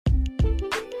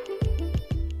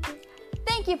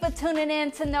you for tuning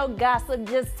in to No Gossip,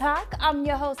 Just Talk. I'm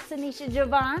your host, Tanisha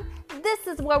Javon. This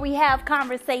is where we have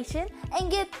conversation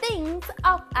and get things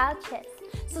off our chest.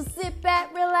 So sit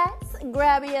back, relax,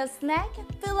 grab your snack,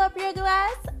 fill up your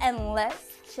glass, and let's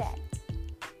chat.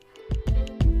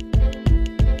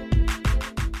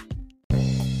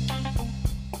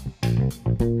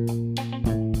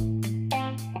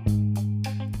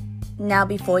 Now,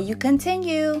 before you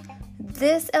continue,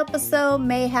 this episode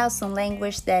may have some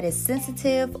language that is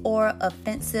sensitive or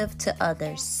offensive to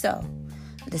others, so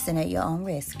listen at your own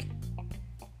risk.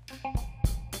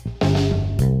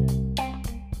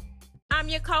 I'm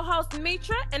your co-host,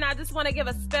 Mitra, and I just want to give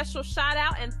a special shout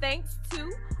out and thanks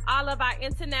to all of our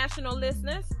international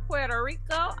listeners: Puerto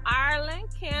Rico, Ireland,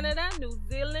 Canada, New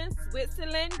Zealand,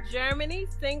 Switzerland, Germany,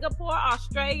 Singapore,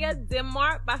 Australia,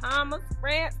 Denmark, Bahamas,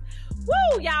 France.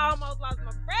 Woo! Y'all almost lost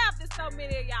my breath. There's so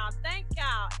many of y'all. Thank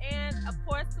y'all. And of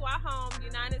course, to our home,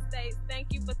 United States,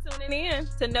 thank you for tuning in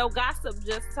to No Gossip,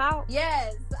 Just Talk.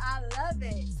 Yes, I love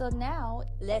it. So now,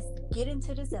 let's get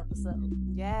into this episode.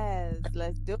 Yes,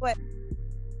 let's do it.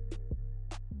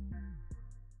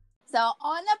 So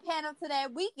on the panel today,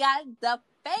 we got the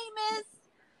famous,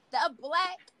 the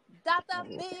Blk Dr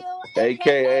Phil,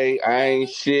 AKA I ain't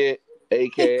shit,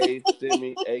 AKA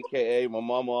Simmie, AKA my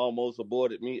mama almost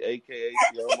aborted me, AKA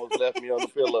she almost left me on the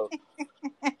pillow.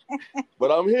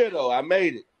 But I'm here though. I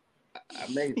made it. I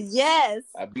made it. Yes.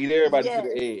 I beat everybody to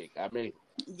the egg. I made it.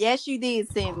 Yes, you did,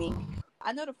 Simmie.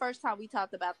 I know the first time we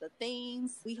talked about the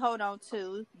things we hold on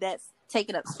to that's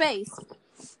taking up space.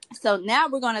 So now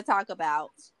we're going to talk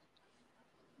about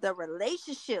the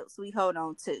relationships we hold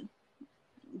on to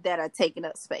that are taking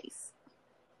up space.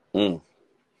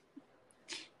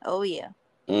 Oh yeah.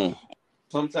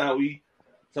 Sometimes we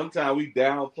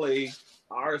downplay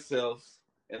ourselves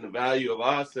and the value of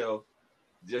ourselves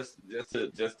just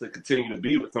to continue to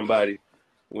be with somebody.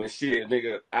 When shit,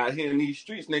 nigga, out here in these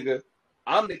streets, nigga,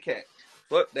 I'm the cat.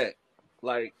 Fuck that.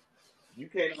 Like, you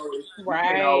can't always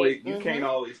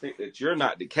think that you're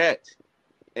not the cat.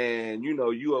 And you know,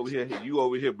 you over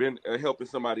here been helping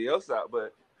somebody else out,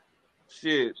 but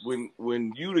shit,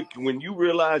 when you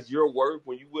realize your worth,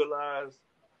 when you realize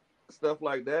stuff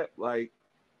like that, like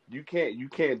you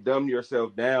can't dumb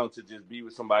yourself down to just be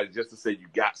with somebody just to say you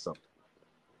got something.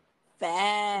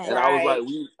 Bad. And Right.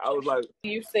 I was like,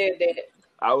 You said that.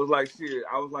 I was like, shit.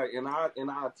 I was like, in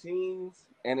our teens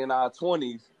and in our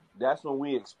 20s, that's when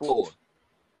we explore.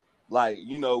 Like,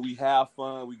 you know, we have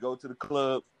fun. We go to the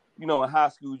club. You know, in high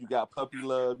school, you got puppy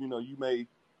love. You know,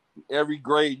 every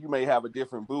grade you may have a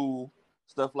different boo,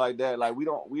 stuff like that. Like we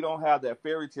don't have that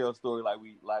fairy tale story like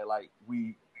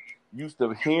we used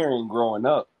to hearing growing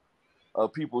up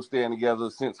of people staying together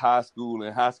since high school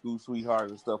and high school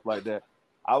sweethearts and stuff like that.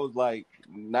 I was like,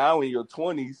 now in your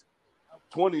 20s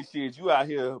shit, you out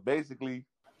here basically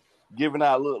giving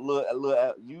out little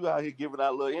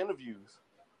interviews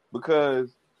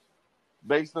because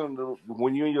based on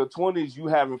when you're in your 20s, you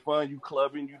having fun, you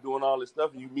clubbing, you doing all this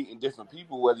stuff, and you meeting different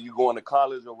people, whether you going to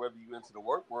college or whether you into the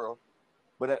work world.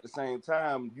 But at the same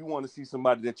time, you want to see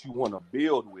somebody that you want to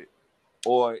build with.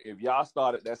 Or if y'all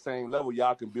start at that same level,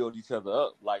 y'all can build each other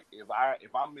up. Like if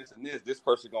I'm missing this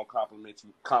person gonna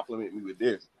compliment me with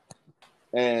this.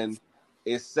 And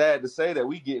it's sad to say that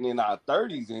we getting in our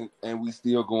 30s and we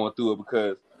still going through it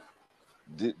because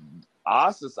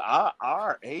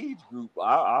our age group,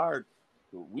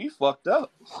 we fucked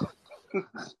up.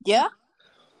 Yeah.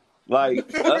 Like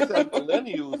us as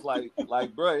millennials,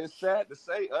 like bro, it's sad to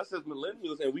say us as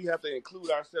millennials, and we have to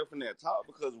include ourselves in that talk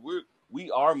because we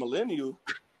are millennials.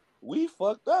 We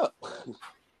fucked up.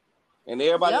 And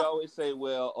everybody always say,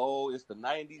 well, oh, it's the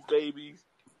 90s babies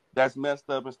that's messed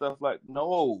up and stuff like.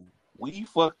 No, we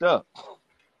fucked up.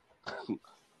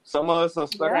 Some of us are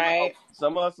stuck. Right.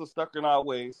 Some of us are stuck in our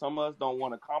ways. Some of us don't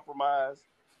want to compromise.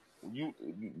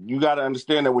 You got to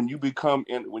understand that when you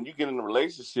get in a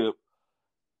relationship,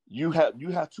 you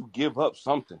have to give up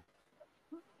something.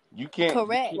 You can't.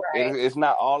 Correct. It's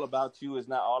not all about you. It's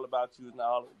not all about you. It's not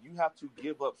all. You have to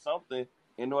give up something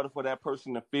in order for that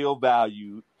person to feel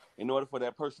valued. In order for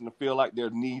that person to feel like they're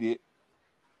needed.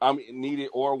 Needed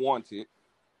or wanted.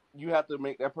 You have to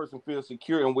make that person feel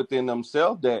secure and within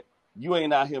themselves that you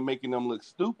ain't out here making them look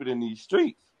stupid in these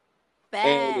streets.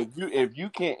 Bad. And if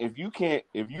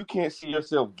you can't see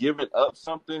yourself giving up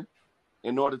something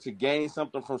in order to gain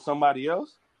something from somebody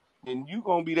else, then you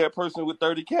gonna be that person with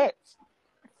 30 cats.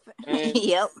 And,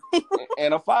 Yep.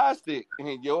 and a fire stick,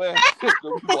 and your ass is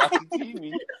gonna be watching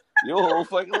TV your whole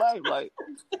fucking life. Like,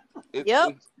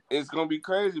 it's gonna be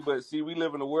crazy. But see, we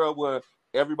live in a world where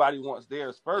everybody wants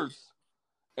theirs first,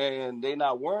 and they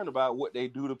not worrying about what they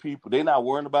do to people. They not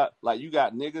worrying about, like, you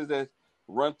got niggas that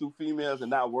run through females and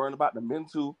not worrying about the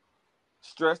mental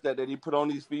stress that they put on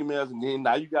these females, and then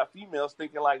now you got females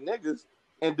thinking like niggas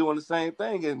and doing the same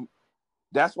thing, and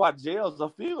that's why jails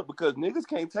are filled, because niggas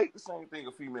can't take the same thing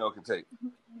a female can take.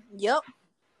 Yep,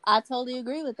 I totally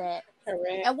agree with that.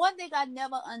 Correct. And one thing I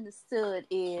never understood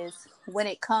is when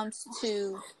it comes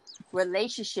to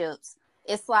relationships,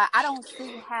 it's like I don't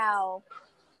see how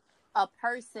a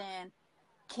person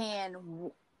can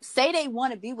say they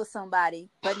want to be with somebody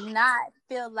but not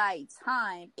feel like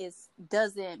time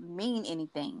doesn't mean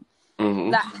anything.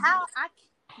 Mm-hmm. Like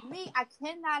I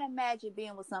cannot imagine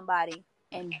being with somebody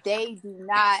and they do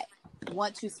not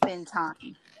want to spend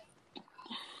time.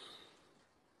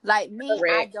 Like me,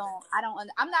 Correct.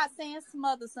 I'm not saying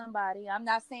smother somebody. I'm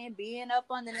not saying being up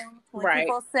under them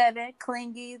 24/7,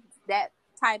 clingy, that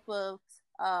type of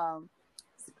time.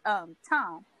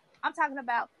 I'm talking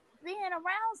about being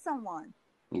around someone.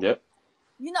 Yep.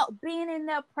 You know, being in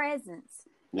their presence.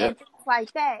 Yep. And things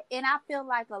like that. And I feel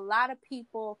like a lot of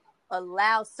people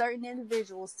allow certain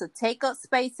individuals to take up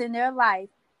space in their life,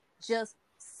 just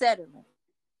settling.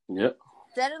 Yep.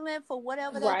 Settling for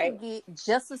whatever they can get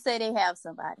just to say they have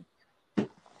somebody.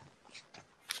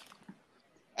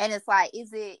 And it's like,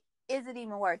 is it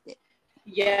even worth it?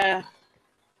 Yeah.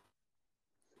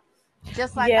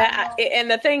 Just like and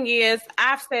the thing is,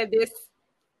 I've said this.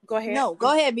 Go ahead. No,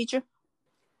 go ahead, Beecher.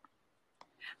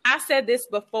 I said this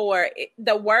before.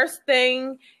 The worst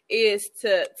thing is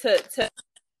to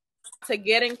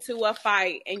get into a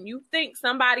fight and you think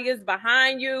somebody is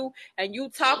behind you and you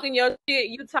talking your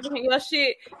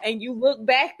shit, and you look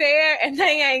back there and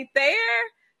they ain't there.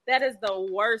 That is the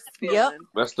worst feeling. Yep.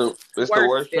 It's the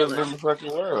worst feeling in the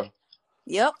fucking world.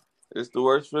 Yep. It's the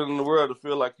worst feeling in the world to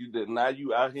feel like now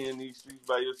you out here in these streets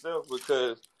by yourself,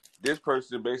 because this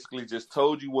person basically just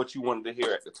told you what you wanted to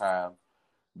hear at the time.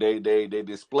 They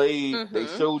displayed, they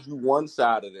showed you one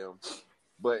side of them,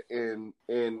 but in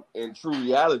true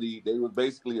reality, they was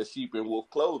basically a sheep in wolf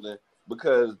clothing,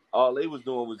 because all they was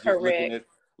doing was just looking at,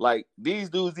 like, these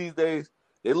dudes these days,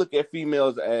 they look at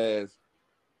females as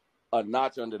a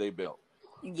notch under their belt.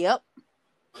 Yep.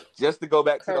 Just to go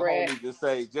back to the homies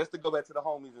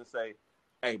and say,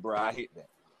 hey, bro, I hit that.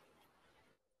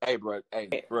 Hey, bro,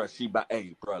 she bought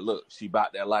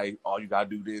that life. All you gotta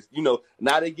do this. You know,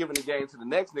 now they giving the game to the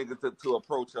next nigga to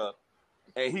approach her,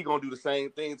 and he gonna do the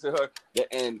same thing to her.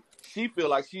 And she feel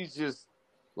like she's just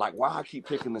like, why I keep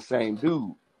picking the same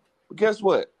dude? But guess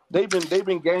what? They've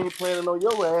been game planning on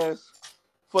your ass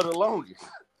for the longest.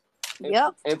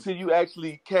 Yep. Until you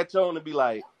actually catch on and be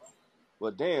like,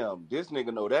 well, damn, this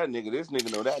nigga know that nigga, this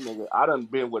nigga know that nigga. I done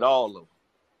been with all of them.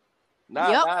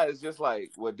 Now it's just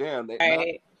like, well, damn,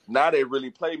 now they really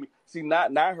play me. See,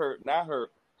 now her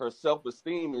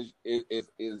self-esteem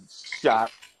is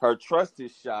shot, her trust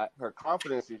is shot, her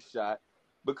confidence is shot,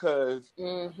 because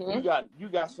you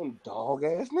got some dog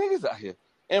ass niggas out here.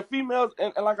 And females,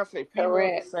 and like I say,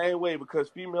 females the same way, because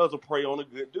females will prey on a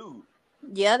good dude.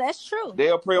 Yeah, that's true.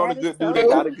 They'll prey on a good dude that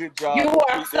got a good job.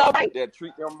 That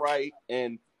treat them right,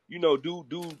 and you know, do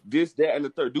this, that, and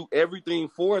the third. Do everything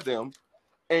for them,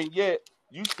 and yet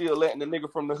you still letting the nigga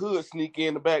from the hood sneak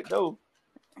in the back door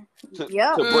to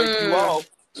break you off,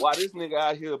 while this nigga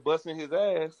out here busting his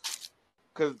ass.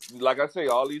 Because, like I say,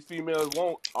 all these females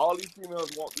want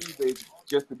these babies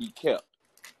just to be kept.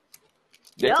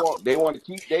 They want to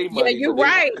keep their money. Yeah, you're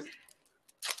right.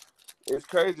 It's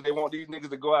crazy. They want these niggas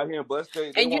to go out here and bust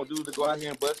their. They want dudes to go out here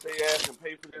and bust their ass and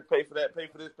pay for this, pay for that, pay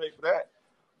for this, pay for that.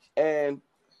 And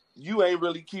you ain't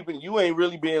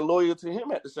really being loyal to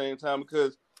him at the same time,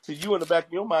 because to you in the back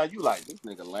of your mind, you like, this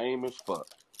nigga lame as fuck.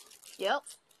 Yep.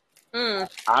 I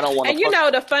don't want to. And you know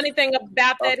the funny thing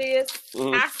about that is,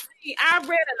 I read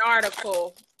an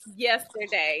article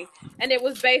yesterday, and it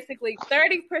was basically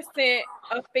 30%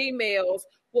 of females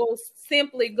will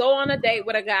simply go on a date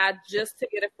with a guy just to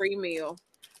get a free meal.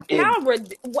 Why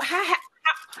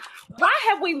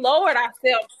have we lowered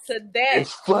ourselves to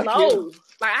that low?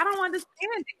 Like, I don't understand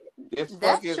it. It's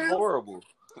fucking horrible.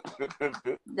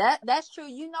 That's true.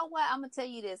 You know what? I'm gonna tell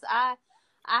you this. I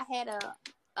had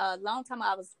a long time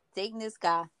I was dating this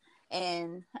guy,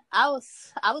 and I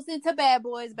was into bad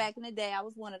boys back in the day. I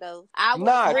was one of those.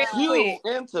 Not you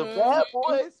into bad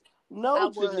boys? No,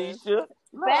 Tanisha.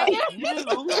 Not you.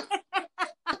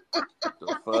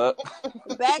 The fuck?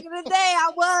 Back in the day,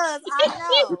 I was.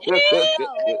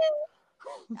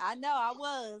 I know I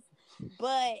was.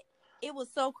 But it was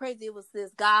so crazy. It was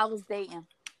this guy I was dating,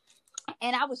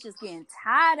 and I was just getting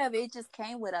tired of it. It just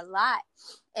came with a lot.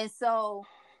 And so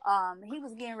he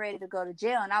was getting ready to go to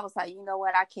jail, and I was like, you know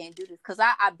what, I can't do this, because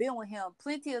I've been with him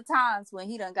plenty of times when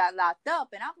he done got locked up,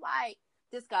 and I'm like,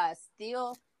 this guy is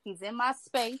still, he's in my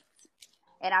space,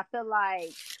 and I feel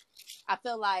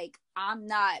like I'm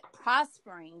not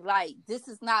prospering. Like, this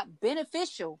is not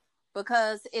beneficial,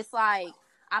 because it's like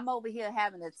I'm over here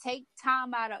having to take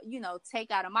time out of,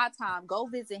 take out of my time, go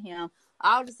visit him,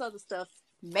 all this other stuff,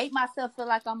 make myself feel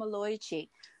like I'm a loyal chick,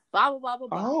 blah blah blah blah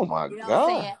blah. Oh my you know God.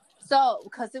 What I'm saying? So,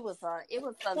 because it was a lot. It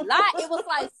was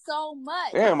like so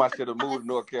much. Damn, I should have moved to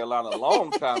North Carolina a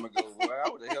long time ago. Boy, I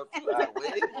would have helped you out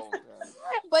way long time.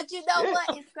 But you know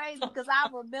what? It's crazy, because I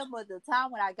remember the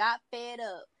time when I got fed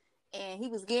up and he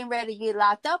was getting ready to get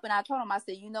locked up, and I told him, I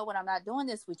said, you know what? I'm not doing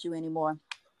this with you anymore.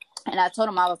 And I told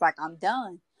him, I was like, I'm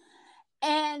done.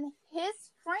 And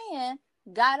his friend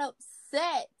got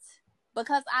upset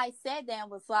because I said that,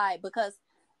 and was like, because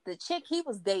the chick he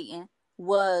was dating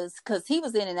was, because he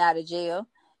was in and out of jail,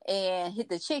 and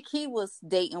the chick he was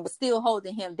dating was still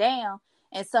holding him down.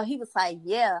 And so he was like,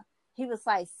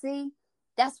 see,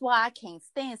 that's why I can't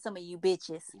stand some of you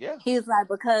bitches. Yeah. He was like,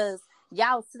 because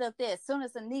y'all sit up there, as soon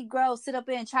as a Negro sit up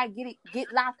there and try to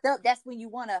get locked up, that's when you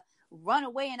want to run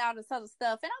away and all this other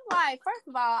stuff. And I'm like, first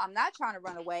of all, I'm not trying to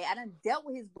run away. I done dealt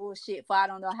with his bullshit for I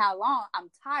don't know how long. I'm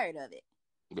tired of it.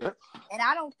 Yeah. And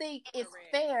I don't think it's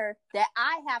fair that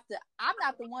I'm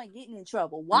not the one getting in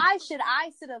trouble. Why should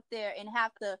I sit up there and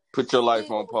have to put your life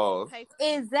on pause?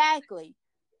 Exactly.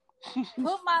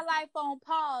 Put my life on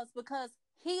pause because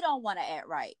he don't want to act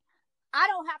right. I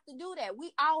don't have to do that.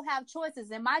 We all have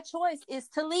choices, and my choice is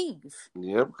to leave.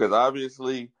 Yeah, because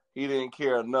obviously he didn't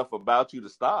care enough about you to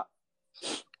stop.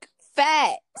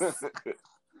 Facts.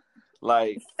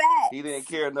 Like, Facts. He didn't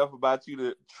care enough about you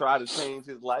to try to change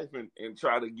his life and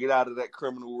try to get out of that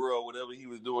criminal world, whatever he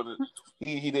was doing.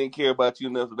 He didn't care about you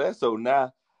enough for that. So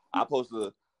now I'm supposed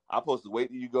to wait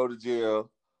till you go to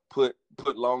jail, put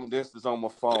long distance on my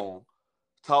phone,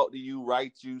 talk to you,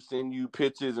 write you, send you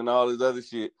pictures and all this other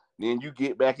shit. Then you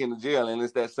get back into jail, and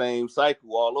it's that same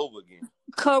cycle all over again.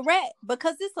 Correct.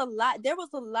 Because it's a lot. There was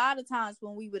a lot of times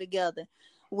when we were together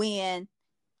when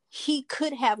he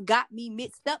could have got me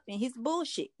mixed up in his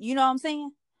bullshit. You know what I'm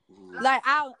saying? Mm-hmm. Like,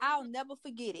 I'll never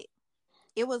forget it.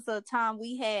 It was a time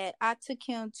I took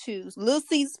him to Little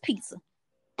Caesars Pizza.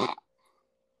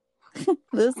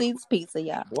 Little Caesars Pizza,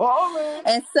 y'all. Whoa, man.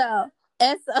 And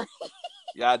so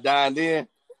y'all dined in?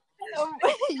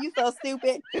 You so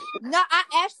stupid. No, I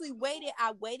actually waited.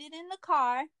 I waited in the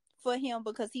car for him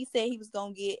because he said he was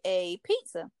going to get a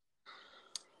pizza.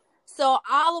 So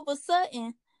all of a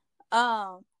sudden,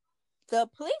 the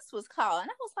police was called, and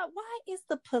I was like, why is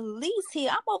the police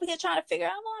here? I'm over here trying to figure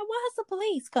out, I'm like, why is the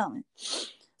police coming?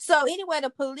 So anyway, the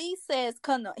police says,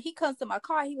 he comes to my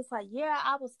car. He was like, yeah,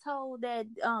 I was told that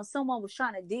someone was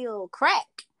trying to deal crack.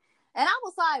 And I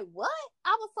was like, what?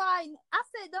 I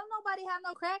said, don't nobody have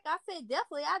no crack? I said,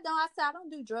 definitely I don't. I said, I don't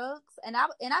do drugs. And I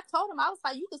told him, I was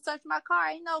like, you can search my car.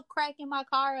 Ain't no crack in my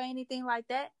car or anything like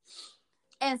that.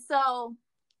 And so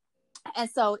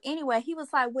anyway, he was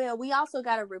like, well, we also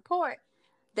got a report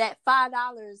that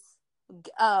 $5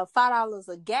 of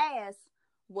gas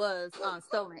was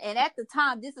stolen. And at the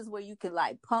time, this is where you could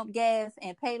like pump gas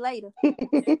and pay later.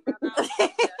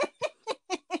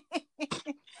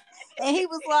 And he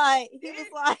was like,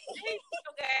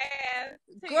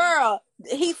 girl,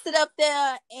 he stood up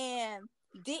there and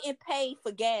didn't pay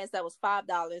for gas. That was $5.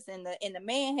 And the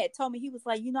man had told me, he was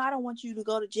like, I don't want you to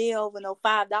go to jail over no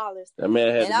 $5. That man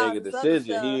had to make a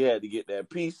decision. He had to get that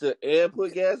pizza and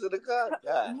put gas in the car.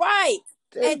 God. Right.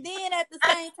 Damn. And then at the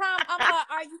same time, I'm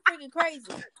like, are you freaking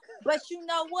crazy? But you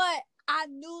know what? I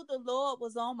knew the Lord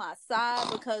was on my side,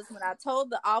 because when I told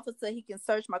the officer he can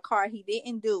search my car, he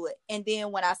didn't do it. And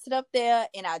then when I stood up there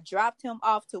and I dropped him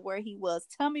off to where he was,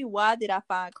 tell me, why did I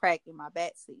find crack in my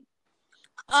backseat?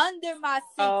 Under my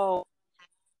seat. Oh.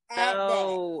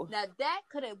 Now that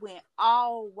could have went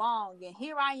all wrong, and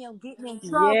here I am getting in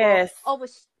trouble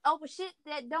over shit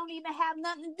that don't even have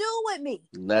nothing to do with me.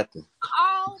 Nothing.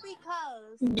 All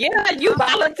because you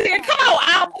volunteered. Come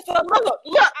on, officer.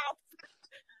 Look.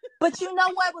 But you know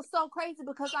what was so crazy?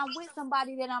 Because I'm with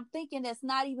somebody that I'm thinking that's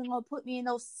not even gonna put me in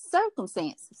those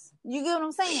circumstances. You get what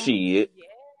I'm saying? Shit. Yeah.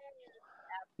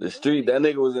 The street. That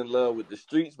nigga was in love with the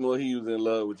streets more. He was in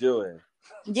love with your ass.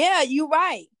 Yeah, you're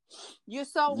right. You're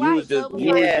so right.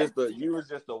 You was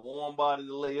just a warm body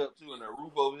to lay up to and a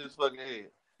roof over his fucking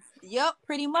head. Yep,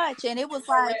 pretty much. And it was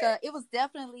like it was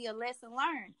definitely a lesson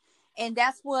learned. And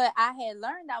that's what I had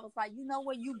learned. I was like, you know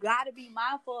what? You got to be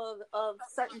mindful of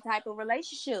certain type of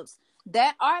relationships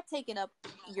that are taking up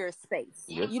your space.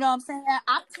 Yep. You know what I'm saying?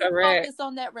 I'm too focused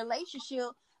on that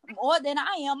relationship more than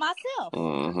I am myself.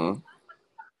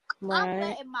 Mm-hmm. I'm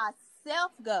letting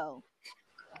myself go,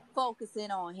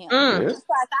 focusing on him. Mm. It's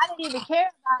like I didn't even care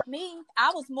about me. I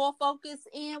was more focused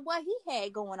in what he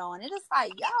had going on. And it's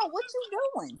like, yo, what you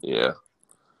doing? Yeah.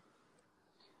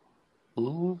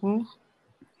 Mm-hmm.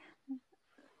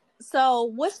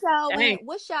 So what's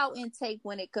y'all intake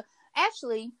when it comes?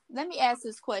 Actually, let me ask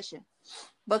this question,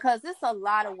 because there's a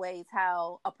lot of ways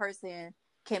how a person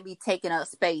can be taking up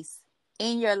space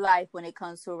in your life when it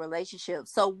comes to a relationship.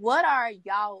 So what are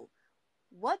y'all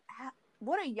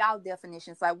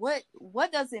definitions? Like what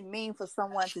does it mean for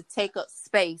someone to take up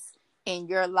space in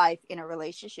your life in a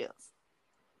relationship?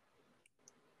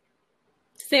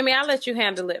 Simmie, I'll let you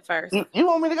handle it first. You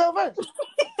want me to go first?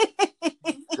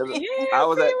 Yeah, I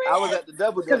was at the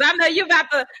double because I know you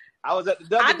about to. I was at the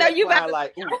double. I know you about to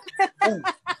like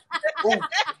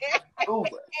ooh,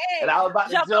 and I was about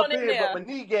to jump in, but my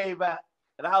knee gave out,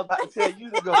 and I was about to tell you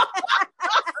to go.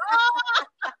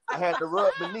 I had to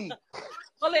rub my knee.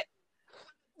 Well,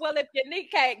 if your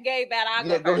kneecap gave out,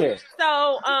 I'll go ahead.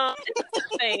 So,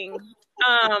 thing,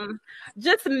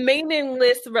 just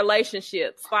meaningless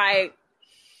relationships. Like,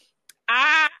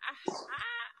 I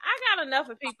got enough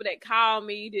of people that call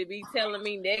me to be telling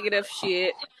me negative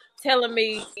shit, telling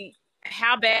me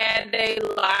how bad they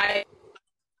like.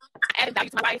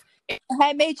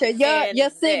 Hey, Mitra, your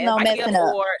signal messing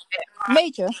up.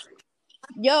 Mitra,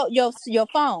 your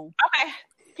phone. Okay,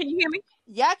 can you hear me?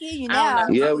 Yeah, I can hear you now.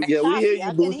 Yeah, we hear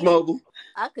you, Boost Mobile.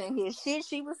 I couldn't hear shit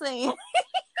she was saying.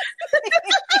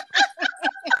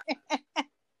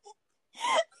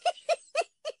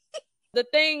 The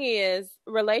thing is,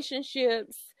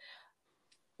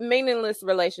 meaningless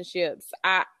relationships.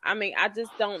 I mean, I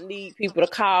just don't need people to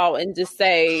call and just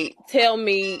tell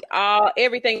me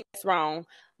everything that's wrong.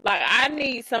 Like, I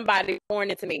need somebody pouring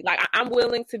into me. Like, I'm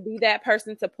willing to be that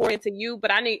person to pour into you,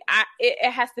 but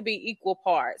it has to be equal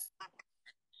parts.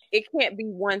 It can't be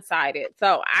one-sided.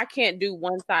 So I can't do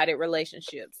one-sided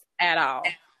relationships at all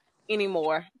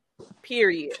anymore.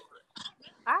 Period.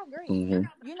 I agree.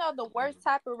 Mm-hmm. You know, the worst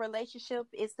type of relationship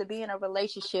is to be in a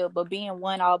relationship, but being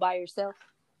one all by yourself.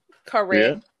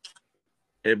 Correct.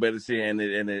 Yeah. Everybody see, and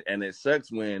it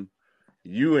sucks when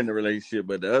you in the relationship,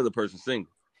 but the other person's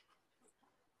single.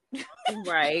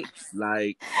 Right.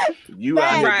 Like you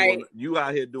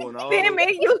out here doing all. You said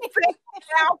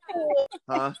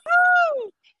huh?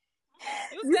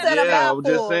 You said I was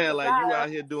just saying, like you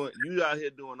out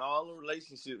here doing all the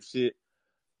relationship shit,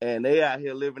 and they out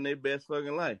here living their best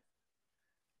fucking life,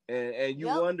 and you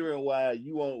wondering why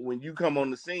you won't, when you come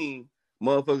on the scene,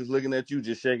 motherfuckers looking at you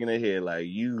just shaking their head like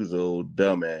you's old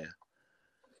dumbass.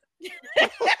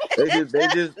 they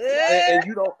just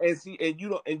and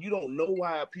you don't know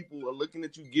why people are looking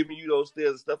at you, giving you those stares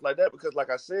and stuff like that, because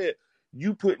like I said,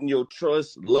 you putting your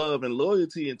trust, love, and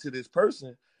loyalty into this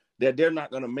person that they're not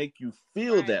gonna make you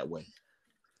feel that way.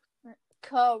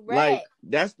 Correct. Like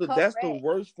that's the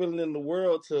worst feeling in the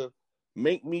world, to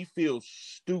make me feel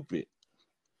stupid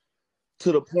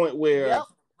to the point where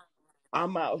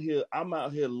I'm out here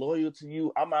loyal to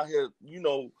you. I'm out here,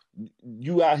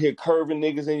 you out here curving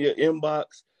niggas in your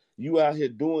inbox. You out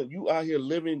here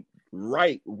living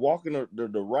right, walking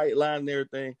the right line and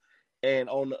everything. And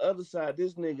on the other side,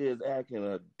 this nigga is acting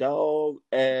a dog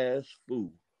ass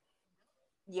fool.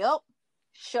 Yep.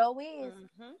 Sure is.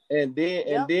 Mm-hmm. And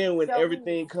then when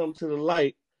everything comes to the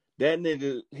light, that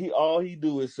nigga, all he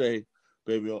do is say,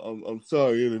 "Baby, I'm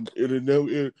sorry. It'll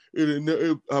never.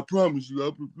 I promise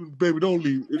you, baby, don't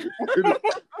leave.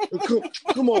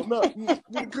 Come on, now,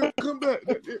 come back.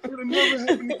 It'll never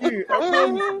happen again.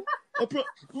 I promise.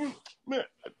 Man,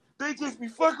 they just be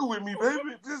fucking with me,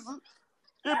 baby.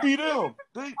 It be them.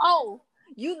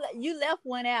 You left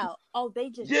one out. Oh, they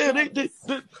just your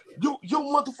motherfucking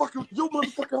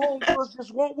homegirls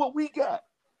just want what we got.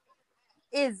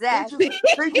 Exactly.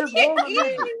 They just want a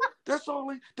nigga. That's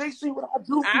all. They see what I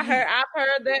do for you. I've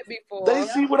heard that before. They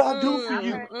see what I do for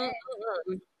you.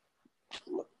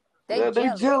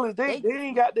 They jealous. They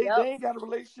ain't got a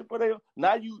relationship with them.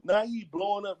 Now he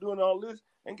blowing up doing all this.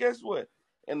 And guess what?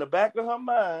 In the back of her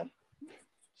mind,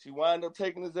 she wind up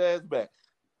taking his ass back.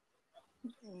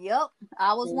 Yep,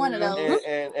 I was one of those.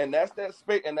 And that's that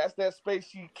space. And that's that space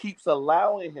she keeps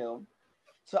allowing him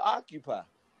to occupy.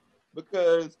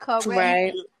 Because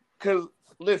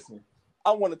listen,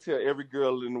 I want to tell every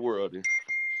girl in the world this: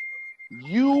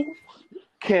 you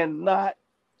cannot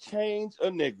change a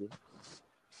nigga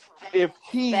if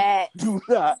he do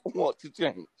not want to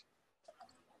change.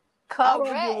 I don't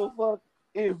give a fuck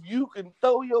if you can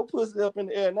throw your pussy up in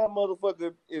the air and that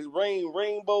motherfucker is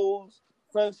rainbows,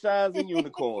 sunshines, and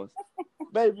unicorns.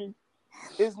 Baby,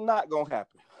 it's not gonna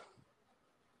happen.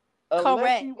 unless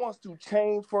Correct. he wants to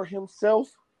change for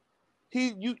himself,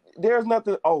 there's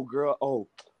nothing. Oh, girl,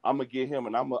 I'm gonna get him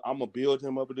and I'm gonna build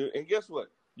him up. And guess what?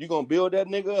 You gonna build that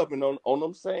nigga up, and on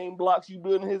them same blocks you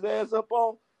building his ass up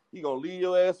on, he gonna leave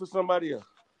your ass for somebody else.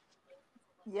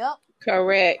 Yep.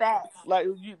 Correct. Facts. Like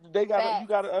you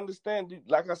gotta understand.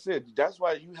 Like I said, that's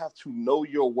why you have to know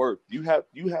your worth. You have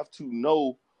to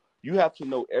know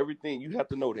everything. You have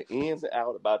to know the ins and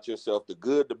outs about yourself, the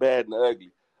good, the bad, and the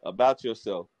ugly about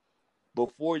yourself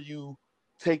before you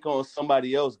take on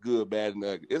somebody else good, bad, and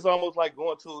ugly. It's almost like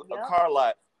going to a car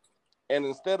lot, and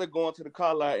instead of going to the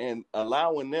car lot and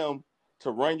allowing them to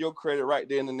run your credit right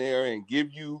then and there and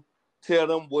tell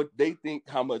them what they think,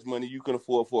 how much money you can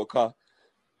afford for a car.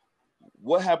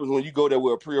 What happens when you go there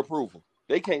with a pre-approval?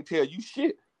 They can't tell you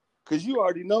shit because you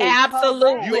already know.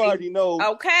 Absolutely. You already know.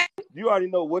 Okay. You already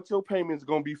know what your payment's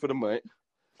going to be for the month.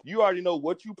 You already know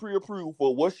what you pre-approved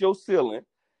for, what's your ceiling,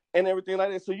 and everything like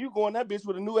that. So you go in that bitch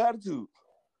with a new attitude.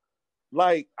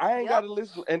 Like, I ain't got to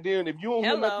listen. And then if you don't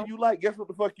hear nothing you like, guess what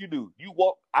the fuck you do? You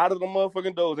walk out of the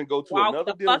motherfucking doors and go to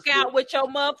another dealership. Walk the fuck out with your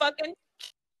motherfucking...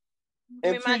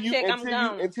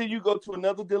 Until you go to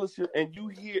another dealership and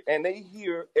they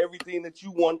hear everything that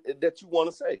you want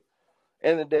to say,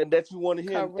 and that you want to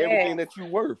hear everything that you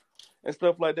worth and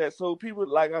stuff like that. So people,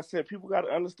 like I said, people got to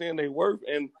understand their worth,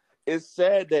 and it's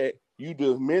sad that you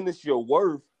diminish your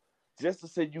worth just to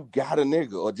say you got a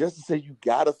nigga or just to say you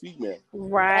got a female.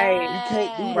 Right. You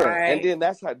can't do that. Right. And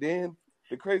then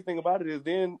the crazy thing about it is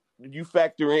then you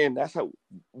factor in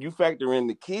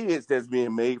the kids that's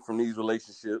being made from these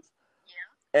relationships.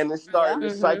 And it's starting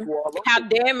to cycle all over. How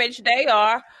damaged they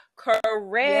are.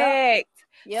 Correct.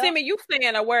 Yep. Simmie, you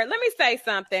saying a word. Let me say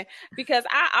something, because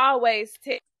I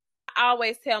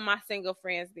always tell my single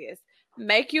friends this.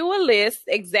 Make you a list,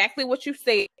 exactly what you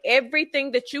said,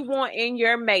 everything that you want in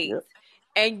your mate,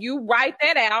 and you write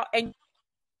that out and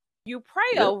you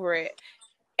pray over it.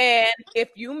 And if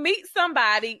you meet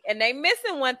somebody and they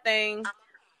missing one thing,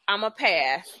 I'm a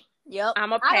pass. Yep.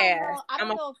 I'm a pass. I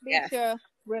don't know if Victor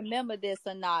remember this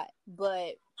or not,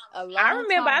 but I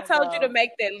remember I told you to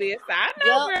make that list. I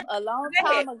know. Yep, a long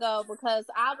time ago, because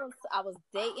I was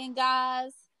dating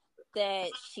guys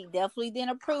that she definitely didn't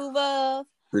approve of.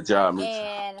 Good job, Mitch.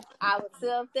 And I would sit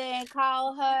up there and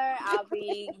call her.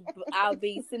 I'll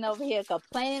be sitting over here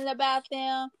complaining about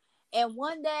them. And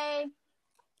one day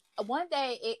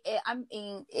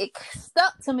it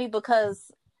stuck to me,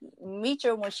 because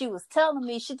Mitra, when she was telling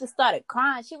me, she just started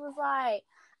crying. She was like,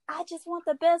 I just want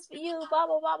the best for you, blah,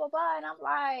 blah, blah, blah, blah. And I'm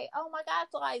like, oh my God,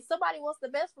 so like somebody wants the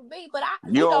best for me, but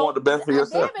you don't want the best for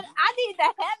yourself. Damn it, I need to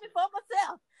have it for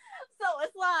myself. So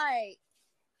it's like,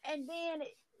 and then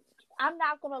I'm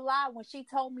not going to lie, when she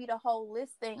told me the whole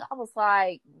list thing, I was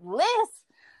like, list?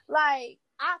 Like,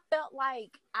 I felt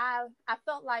like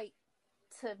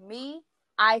to me,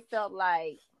 I felt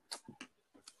like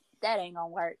that ain't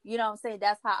going to work. You know what I'm saying?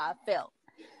 That's how I felt.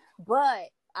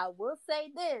 But I will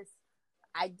say this.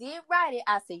 I did write it.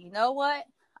 I said, you know what?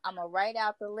 I'm going to write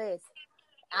out the list.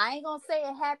 I ain't going to say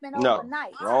it happened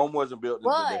overnight. Rome wasn't built in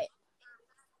a day.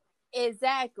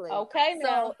 Exactly. Okay,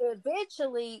 now. So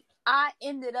eventually, I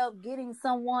ended up getting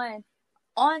someone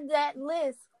on that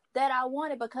list that I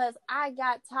wanted, because I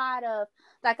got tired of,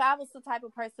 like, I was the type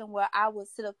of person where I would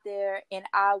sit up there and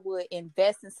I would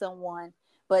invest in someone,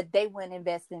 but they wouldn't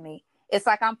invest in me. It's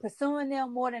like I'm pursuing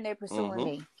them more than they're pursuing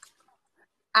me.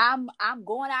 I'm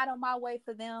going out of my way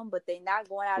for them, but they're not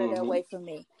going out of their way for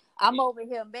me. I'm over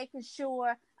here making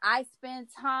sure I spend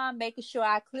time, making sure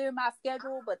I clear my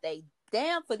schedule, but they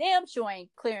damn sure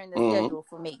ain't clearing the schedule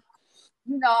for me.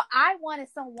 You know, I wanted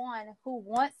someone who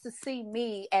wants to see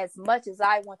me as much as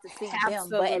I want to see them,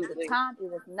 but at the time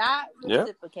it was not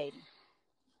reciprocating.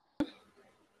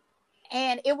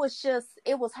 And it was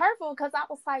hurtful, because I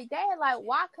was like, Dad, like,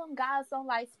 why come guys don't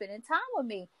like spending time with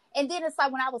me? And then it's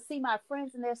like when I would see my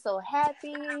friends and they're so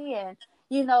happy, and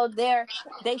you know, they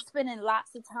spending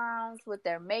lots of times with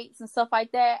their mates and stuff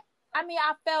like that. I mean,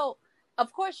 I felt,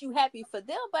 of course, you happy for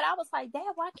them, but I was like,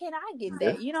 Dad, why can't I get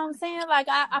that? You know what I'm saying? Like,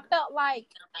 I felt like,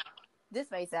 this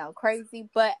may sound crazy,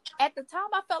 but at the time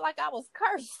I felt like I was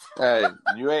cursed. Hey,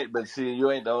 you ain't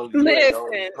the only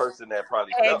person that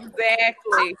probably felt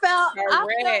exactly. I felt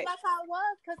like I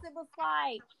was, because it was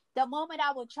like the moment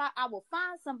I would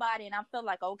find somebody and I felt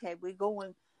like, okay, we're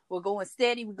going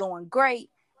steady, we're going great,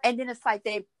 and then it's like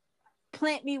they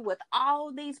plant me with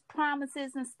all these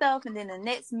promises and stuff, and then the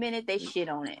next minute they shit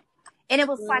on it, and it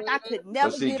was like I could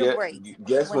never get a break.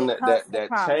 Guess when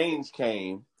that change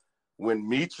came, when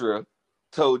Mitra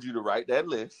told you to write that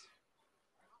list,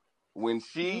 when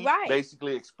she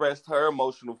basically expressed her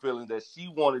emotional feelings that she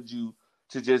wanted you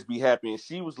to just be happy and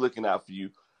she was looking out for you,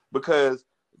 because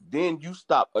then you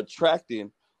stop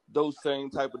attracting those same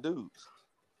type of dudes.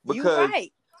 You Because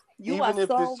right. You are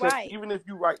so right. even if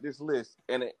you write this list,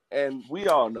 and we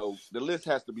all know the list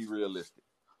has to be realistic,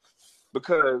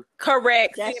 because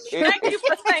correct. Thank you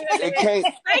for saying that.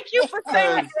 Thank you for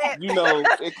saying that. You know,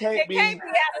 it can't be out of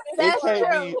this. it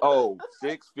can't be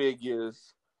 6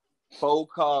 figures, 4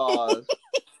 cars,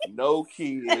 no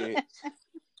kids. He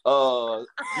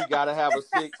gotta have a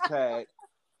 6-pack.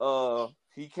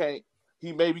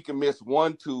 He maybe can miss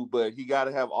 1, 2, but he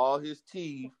gotta have all his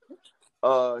teeth.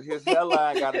 His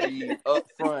hairline gotta be up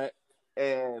front,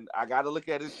 and I gotta look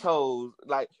at his toes.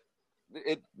 Like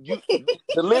the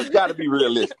list gotta be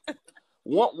realistic.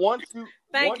 Once you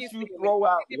throw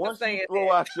out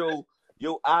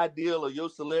your ideal or your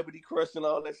celebrity crush and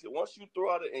all that shit, once you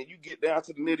throw out it and you get down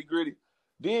to the nitty gritty,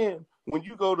 then when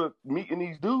you go to meeting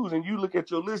these dudes and you look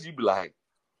at your list, you be like,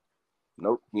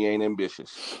 nope, he ain't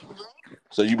ambitious.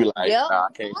 So you be like, nah,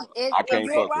 I can't fuck with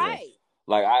him.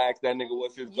 Like, I asked that nigga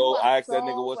what's his goal. I asked that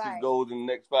nigga what's his goals in the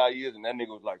next 5 years, and that nigga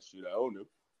was like, shit, I don't know.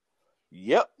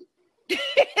 Yep.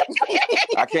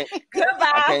 I can't.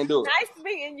 Goodbye. I can't do it. Nice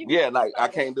meeting you. Yeah, like I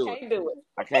can't do it.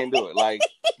 I can't do it. Like,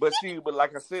 but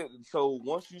like I said, so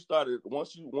once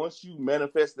you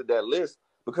manifested that list,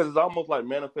 because it's almost like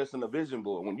manifesting a vision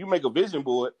board. When you make a vision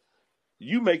board,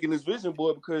 you making this vision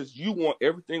board because you want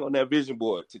everything on that vision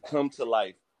board to come to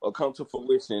life or come to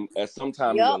fruition at some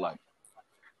time in your life.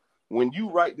 When you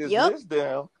write this list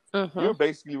down, you're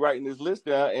basically writing this list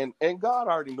down, and God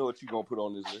already knows what you're gonna put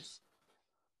on this list.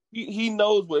 He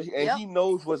knows he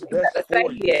knows what's best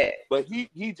for you. But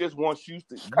he just wants you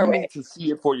to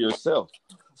see it for yourself.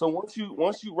 So once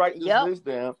you write this list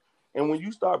down, and when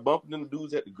you start bumping into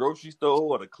dudes at the grocery store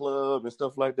or the club and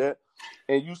stuff like that,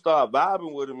 and you start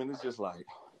vibing with him, and it's just like,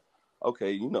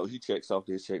 okay, you know, he checks off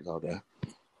this, checks off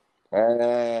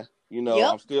that. You know,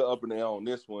 I'm still up in there on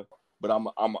this one, but I'm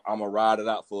gonna ride it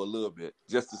out for a little bit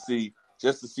just to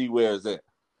see where it's at.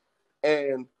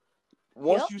 And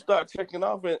once you start checking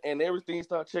off and everything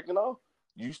start checking off,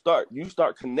 you start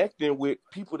connecting with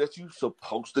people that you're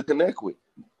supposed to connect with.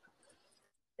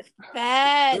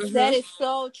 Facts. That is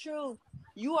so true.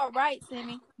 You are right,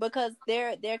 Simmie, because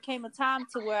there came a time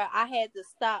to where I had to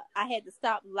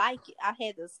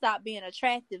stop being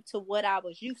attractive to what I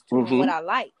was used to and what I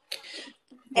like.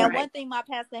 And one thing my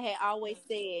pastor had always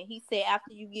said, he said,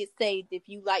 after you get saved, if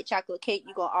you like chocolate cake,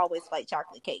 you're gonna always like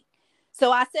chocolate cake.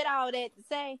 So I said all that to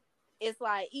say, it's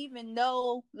like, even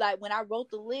though, like, when I wrote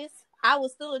the list, I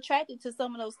was still attracted to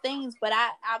some of those things, but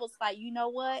I was like, you know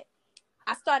what?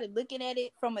 I started looking at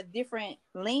it from a different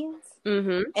lens,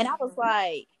 and I was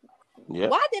like,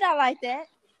 why did I like that?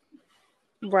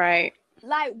 Right.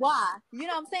 Like, why? You know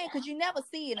what I'm saying? Because you never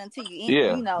see it until you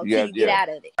get out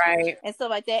of it. Right. And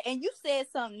stuff like that. And you said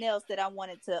something else that I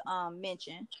wanted to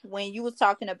mention when you was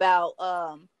talking about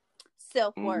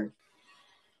self-worth.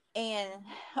 And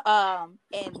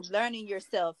learning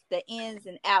yourself, the ins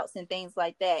and outs and things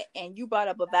like that. And you brought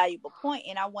up a valuable point,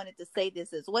 and I wanted to say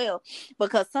this as well,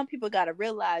 because some people got to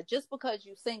realize, just because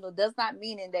you're single does not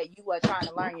mean that you are trying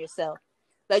to learn yourself.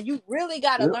 Like, you really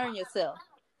got to learn yourself,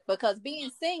 because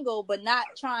being single but not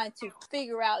trying to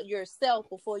figure out yourself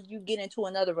before you get into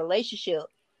another relationship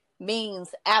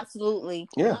means absolutely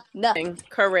nothing.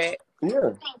 Correct.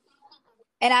 Yeah.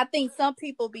 And I think some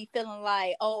people be feeling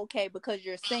like, oh, okay, because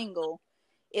you're single,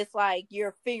 it's like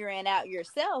you're figuring out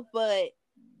yourself, but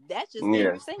that's just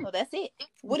you're single. That's it.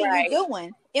 What are you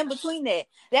doing in between that?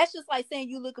 That's just like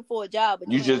saying you're looking for a job.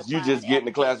 But you just getting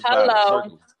the classified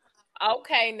circle.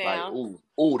 Okay, now. Like,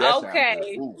 ooh, that sounds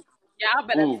good. Ooh. Y'all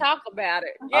better talk about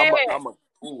it. Yeah. I'm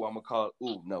gonna call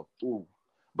it.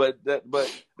 But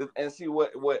and see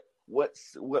what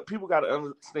people got to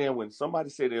understand when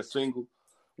somebody say they're single.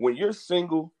 When you're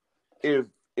single, if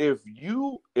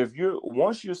you're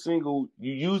once you're single,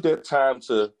 you use that time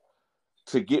to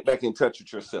get back in touch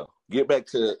with yourself, get back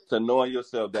to knowing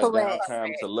yourself, that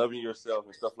downtime to loving yourself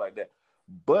and stuff like that.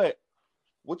 But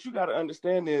what you got to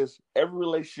understand is every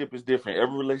relationship is different.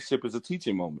 Every relationship is a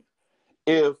teaching moment.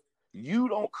 If you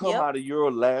don't come out of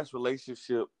your last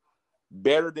relationship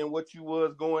better than what you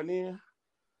was going in,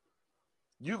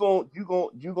 you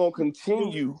gonna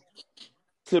continue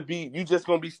to be, you just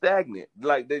gonna be stagnant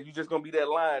like that. You just gonna be that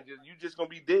line. You just gonna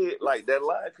be dead like that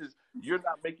line, because you're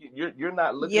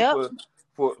not looking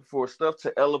for stuff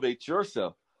to elevate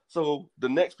yourself. So the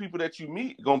next people that you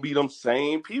meet gonna be them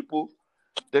same people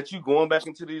that you going back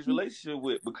into these relationships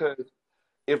with. Because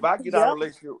if I get out of a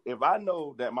relationship, if I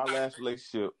know that my last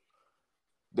relationship,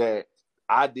 that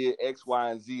I did X,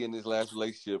 Y, and Z in this last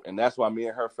relationship, and that's why me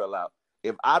and her fell out,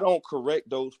 If I don't correct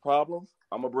those problems,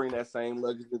 I'm gonna bring that same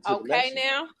luggage into the next Okay,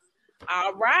 now.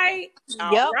 All right.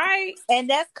 All Yep. right. And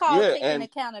that's called taking and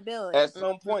accountability. at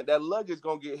some point that luggage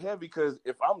gonna get heavy because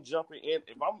if I'm jumping in,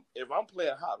 if I'm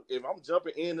playing hot, if I'm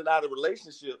jumping in and out of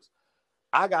relationships,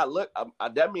 I got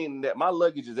that means that my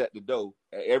luggage is at the door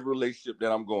at every relationship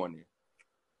that I'm going in.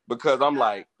 Because I'm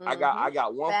like, I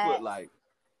got one foot like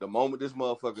the moment this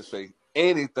motherfucker say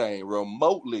anything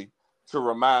remotely to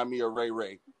remind me of Ray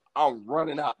Ray, I'm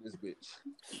running out this bitch.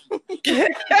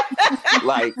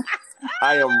 Like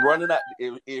I am running out.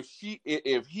 If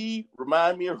he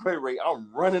remind me of Ray Ray,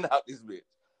 I'm running out this bitch.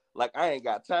 Like I ain't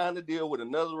got time to deal with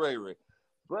another Ray Ray.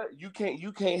 But you can't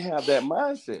have that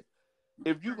mindset.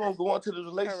 If you're gonna go into the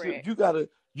relationship,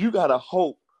 you gotta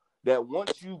hope that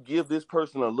once you give this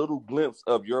person a little glimpse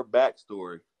of your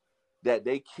backstory, that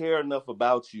they care enough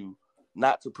about you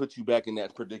not to put you back in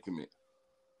that predicament.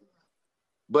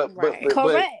 But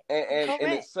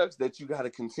it sucks that you gotta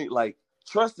continue. Like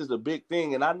trust is a big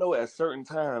thing, and I know at certain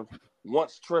times,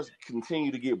 once trust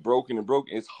continue to get broken,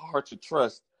 it's hard to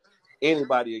trust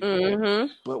anybody again.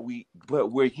 Mm-hmm.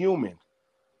 But we're human.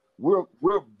 We're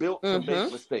built to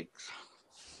make mistakes.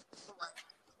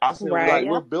 I said,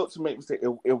 we're built to make mistakes.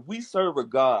 If we serve a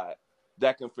God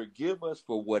that can forgive us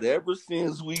for whatever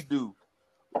sins we do,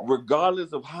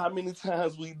 regardless of how many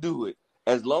times we do it,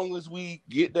 as long as we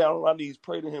get down on our knees,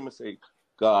 pray to Him, and say,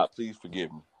 "God, please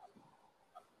forgive me."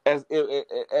 And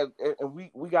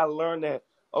we gotta learn that.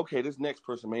 Okay, this next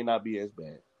person may not be as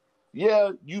bad.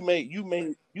 Yeah, you may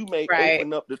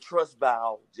open up the trust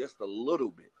valve just a little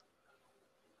bit,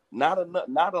 not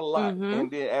a lot, and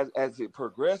then as it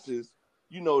progresses.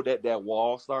 You know that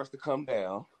wall starts to come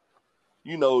down.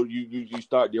 You know,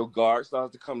 your guard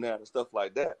starts to come down and stuff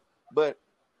like that. But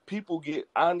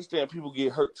I understand people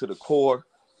get hurt to the core,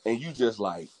 and you just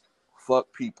like,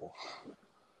 fuck people.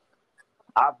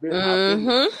 I've been in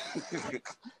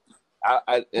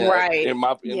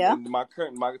my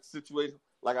current situation.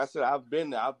 Like I said, I've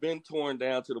been there. I've been torn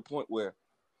down to the point where,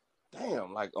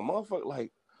 damn, like a motherfucker,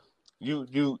 like. We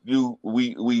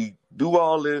do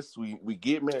all this, we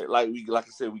get married, like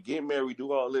I said, we get married, we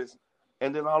do all this,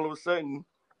 and then all of a sudden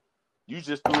you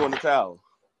just threw in the towel.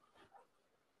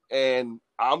 And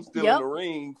I'm still in the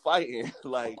ring fighting,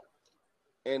 like,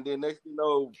 and then next thing you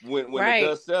know, when the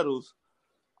dust settles,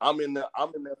 I'm in that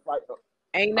fight.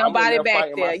 Ain't nobody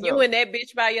back there. Myself. You and that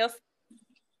bitch by yourself.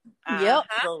 Yep.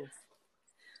 So,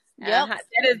 that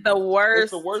is the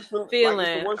worst, feeling. Like,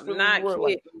 it's the worst feeling in the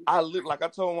world. Like I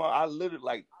told him, I literally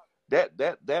like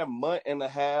that month and a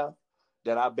half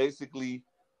that I basically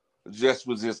was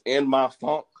just in my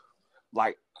funk,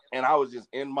 like, and I was just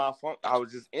in my funk. I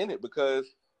was just in it because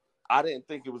I didn't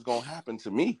think it was gonna happen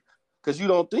to me. Because you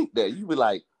don't think that. You be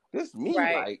like, this me,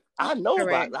 like I know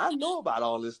about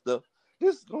all this stuff.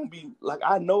 This is gonna be like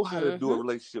I know how to do a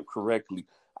relationship correctly.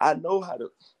 I know how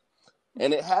to,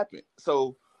 and it happened.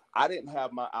 So. I didn't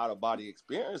have my out-of-body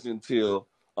experience until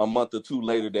a month or two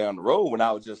later down the road when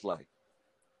I was just like,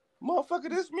 motherfucker,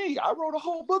 this me. I wrote a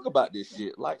whole book about this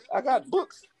shit. Like, I got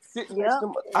books sitting next to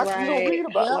me. I can go read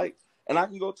about, like, and I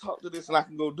can go talk to this and I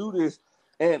can go do this.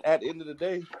 And at the end of the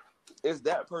day, it's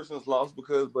that person's loss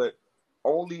but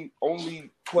only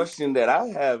question that I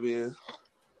have is,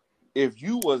 if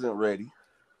you wasn't ready,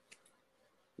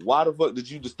 why the fuck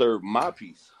did you disturb my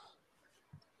peace?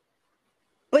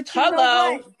 But you know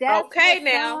what? That's what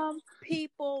some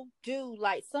people do.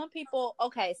 Like some people,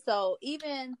 okay, so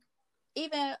even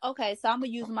okay, so I'm gonna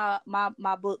use my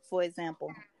book for example.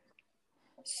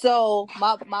 So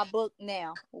my book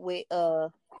now with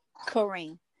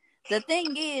Kareem. The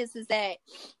thing is that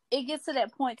it gets to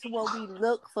that point to where we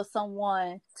look for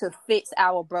someone to fix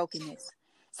our brokenness.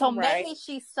 So maybe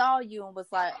she saw you and was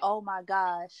like, "Oh my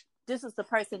gosh, this is the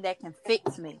person that can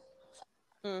fix me."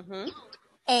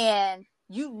 And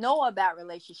you know about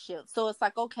relationships. So it's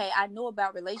like, okay, I know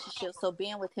about relationships, so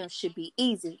being with him should be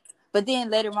easy. But then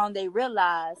later on they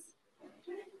realize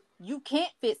you can't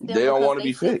fix them. They don't want to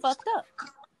be fixed. Fucked up.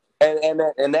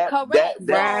 And that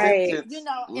sentence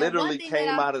literally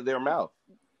came out of their mouth.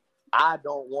 I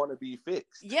don't want to be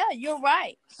fixed. Yeah, you're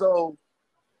right. So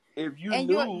if you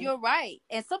knew, you're right.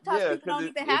 And sometimes people don't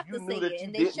even have to say it.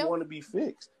 And they didn't want to be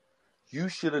fixed. You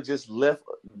should have just left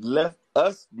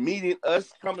us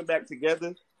coming back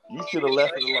together. You should have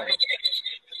left it alone.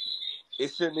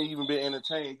 It shouldn't have even been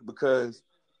entertained, because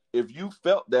if you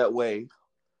felt that way,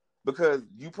 because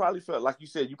you probably felt, like you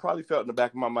said, you probably felt in the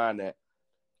back of my mind that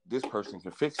this person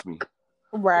can fix me.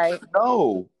 Right.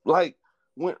 No, like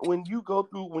when you go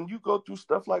through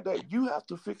stuff like that, you have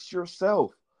to fix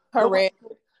yourself. Correct.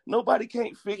 Nobody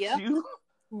can't fix you.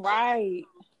 Right.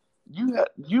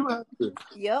 You have to.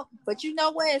 Yep. But you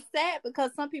know what? It's sad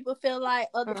because some people feel like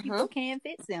other people can't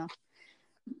fix them.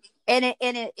 And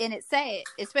it's sad,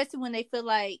 especially when they feel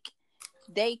like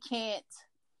they can't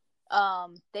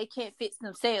fix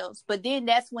themselves. But then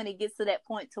that's when it gets to that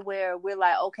point to where we're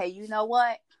like, okay, you know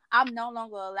what? I'm no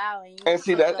longer allowing you. And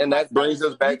see that, and that brings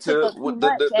us back to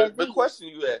the question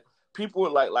you had. People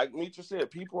are like Mitra said,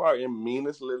 people are in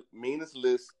meaningless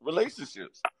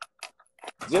relationships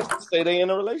just to say they in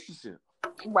a relationship.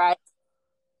 Right.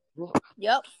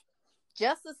 Yep.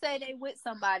 Just to say they with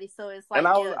somebody, so it's like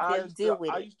they'll deal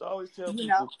with it. I used to always tell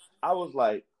people, I was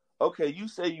like, okay, you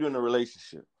say you in a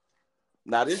relationship.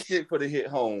 Now this shit for the hit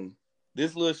home,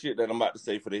 this little shit that I'm about to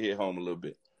say for the hit home a little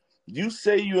bit. You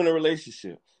say you in a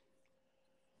relationship.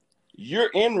 You're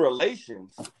in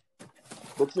relations,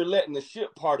 but you're letting the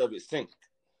shit part of it sink.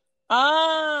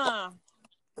 Okay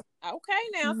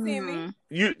now, Simmie.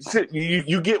 You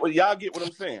get what y'all get what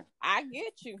I'm saying? I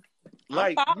get you.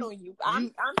 Like, I'm following you.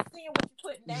 I'm seeing what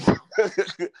you're putting down.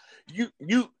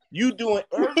 you doing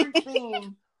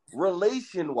everything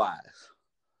relation-wise.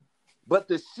 But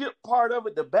the shit part of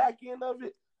it, the back end of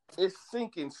it, is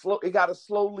sinking slow. It got a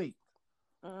slow leak.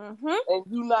 And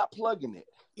you not plugging it.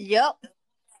 Yep.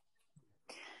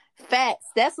 Facts.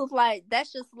 That's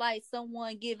just like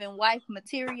someone giving wife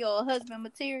material or husband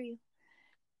material,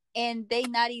 and they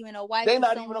not even a wife. They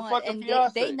not even a fucking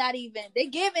fiance.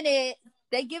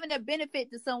 They giving a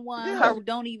benefit to someone who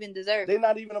don't even deserve it. They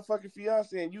not even a fucking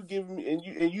fiance, and you giving and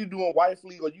you doing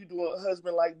wifely or you doing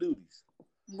husband like duties.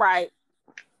 Right.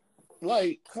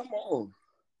 Like, come on.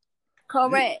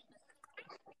 Correct.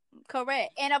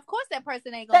 And of course that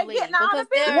person ain't gonna leave because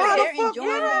they're enjoying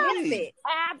the benefit.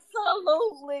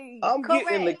 Absolutely. I'm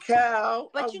getting the cow.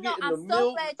 But I'm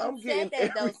so glad you said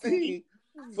that though, Simmie.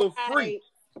 For free.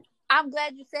 I'm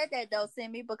glad you said that though,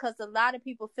 Simmie, because a lot of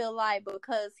people feel like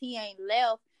because he ain't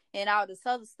left and all this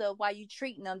other stuff while you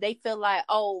treating them, they feel like,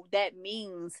 oh, that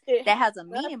means that has a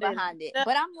meaning behind it.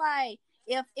 But I'm like,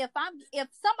 if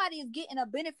somebody is getting a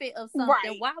benefit of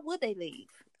something, why would they leave?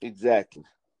 Exactly.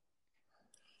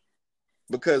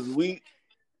 Because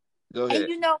go ahead. And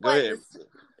you know what?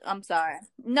 I'm sorry.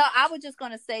 No, I was just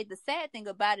gonna say the sad thing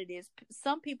about it is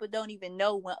some people don't even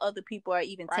know when other people are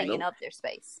even taking up their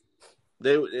space.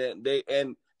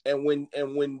 And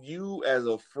when you as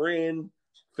a friend,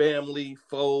 family,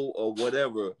 foe, or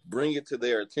whatever bring it to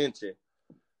their attention,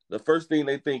 the first thing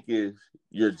they think is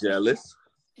you're jealous.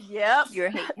 Yep, you're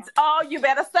hating. Oh, you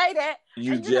better say that.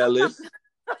 You jealous.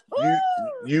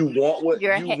 you want what you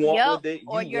want they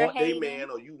man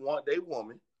or you want they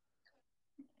woman.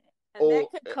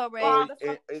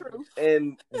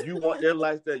 And you want their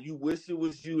lifestyle. You wish it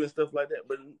was you and stuff like that.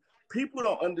 But people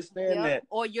don't understand that.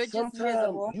 Or you're just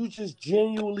miserable. You just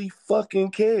genuinely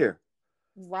fucking care.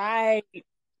 Right.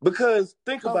 Because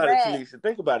think about it, Tanisha.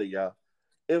 Think about it, y'all.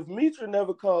 If Mitra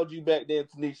never called you back then,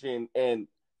 Tanisha, and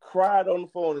cried on the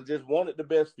phone and just wanted the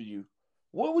best for you,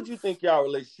 what would you think y'all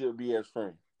relationship would be as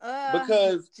friends?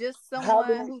 Because just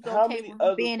someone who's okay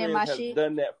with being in my shit have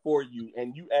done that for you,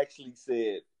 and you actually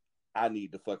said, "I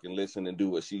need to fucking listen and do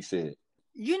what she said."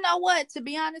 You know what? To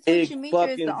be honest with you, Mitra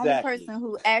is the only person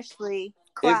who actually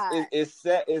cried. It's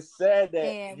sad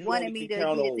that you wanted me to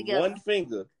count on one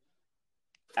finger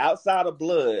outside of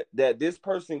blood that this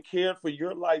person cared for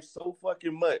your life so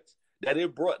fucking much that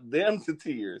it brought them to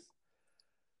tears.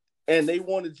 And they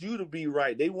wanted you to be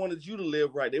right. They wanted you to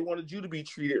live right. They wanted you to be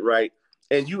treated right.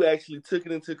 And you actually took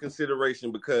it into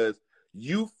consideration because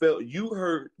you felt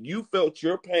your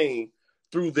pain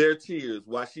through their tears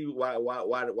while she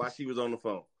was on the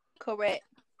phone. Correct.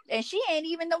 And she ain't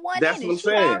even the one that's in it. She's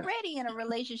already in a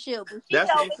relationship. But she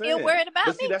don't feel worried about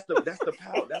me. See, that's the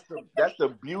power. That's the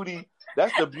beauty.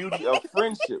 That's the beauty of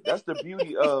friendship. That's the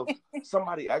beauty of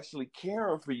somebody actually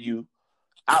caring for you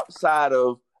outside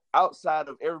of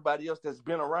everybody else that's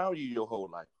been around you your whole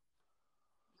life.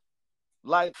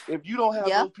 Like, if you don't have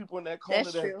those people in that corner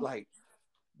that's like,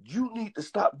 you need to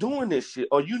stop doing this shit,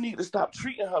 or you need to stop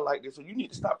treating her like this, or you need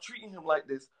to stop treating him like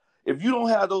this. If you don't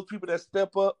have those people that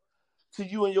step up to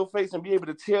you in your face and be able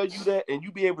to tell you that, and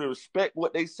you be able to respect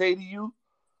what they say to you,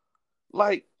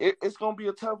 like, it's going to be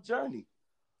a tough journey.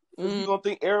 You're going to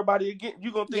think everybody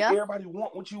everybody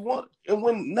want what you want. And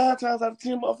when 9 times out of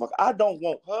 10, motherfucker, I don't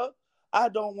want her. I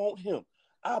don't want him.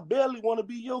 I barely want to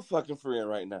be your fucking friend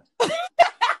right now.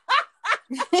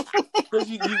 Because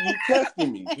you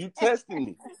testing me. You testing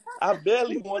me. I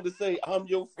barely want to say I'm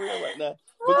your friend right now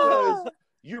because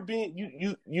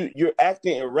you're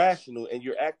acting irrational and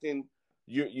you're acting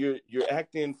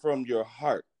from your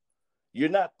heart. You're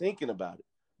not thinking about it.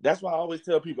 That's why I always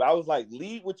tell people, I was like,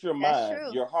 lead with your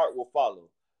mind. Your heart will follow.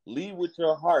 Lead with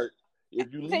your heart.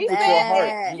 If you lead He with said your heart,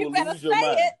 it. you You will better lose your say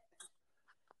mind. it.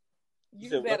 You You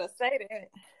said better what? say that.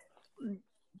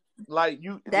 Like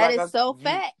you, That like is so you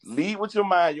facts. lead with your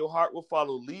mind, your heart will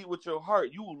follow. Lead with your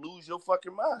heart, you will lose your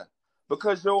fucking mind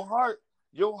because your heart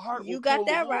You will got pull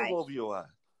the that wool right. over your eyes.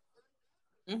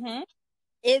 Mm-hmm.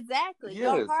 Exactly.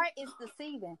 Your Yes, heart is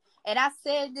deceiving. And I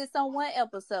said this on one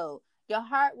episode. Your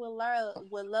heart will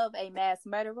love a mass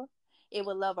murderer. It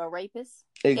will love a rapist.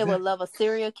 exactly. It will love a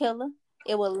serial killer.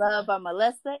 It will love a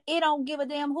molester. It don't give a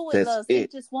damn who it That's loves. it.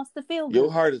 It just wants to feel Your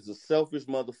good. heart is a selfish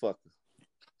motherfucker.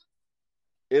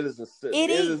 It is It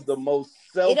is. the most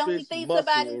It only selfish thinks about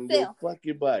muscle in your itself.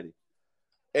 fucking body,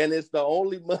 and it's the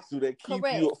only muscle that keeps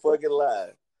Correct. you fucking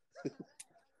alive.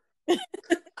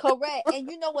 Correct. And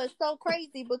you know what's so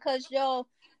crazy? Because your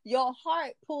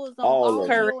heart pulls on All all of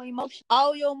of it. your emotions.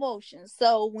 All your emotions.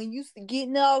 So when you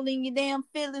getting all in your damn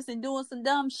feelings and doing some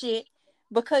dumb shit,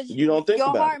 because You don't think your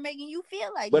about heart it. making you feel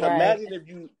like But that. Right.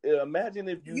 imagine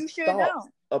if you You sure thought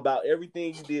don't. about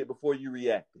everything you did before you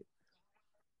reacted.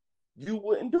 You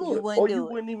wouldn't do You it, wouldn't or do you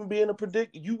it. wouldn't even be in a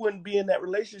you wouldn't be in that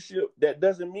relationship. That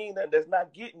doesn't mean that's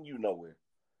not getting you nowhere.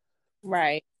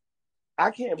 Right.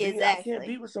 I can't be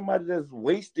Exactly. with somebody that's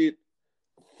wasted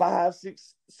 5,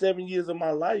 6, 7 years of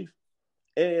my life,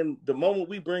 and the moment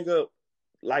we bring up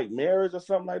like marriage or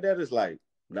something like that, it's like,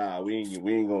 nah, we ain't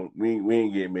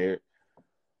getting married.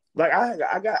 Like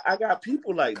I got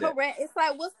people like that. Correct. It's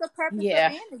like, what's the purpose Yeah.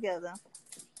 of being together?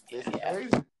 It's Yeah.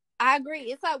 crazy. I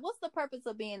agree. It's like, what's the purpose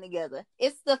of being together?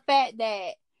 It's the fact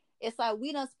that it's like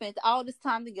we done spent all this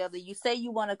time together. You say you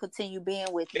want to continue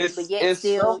being with me, but yet It's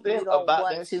still something you don't about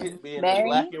want that to shit being in marry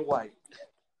black me. and white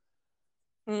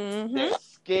Mm-hmm. that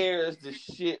scares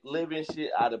the living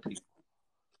shit out of people.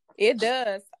 It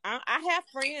does. I have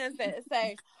friends that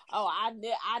say, "Oh, I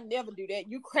never do that.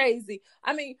 You crazy."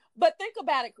 I mean, but think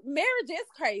about it. Marriage is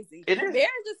crazy. It is.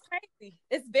 Marriage is crazy.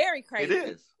 It's very crazy. It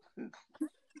is.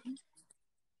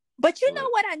 But you know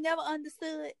what I never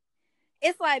understood?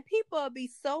 It's like people be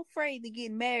so afraid to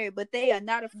get married, but they are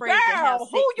not afraid to have Girl,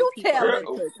 sex who you with people telling?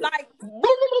 unprotected. Like,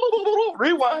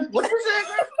 Rewind. What you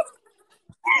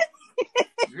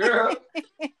said, girl?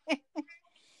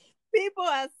 People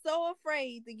are so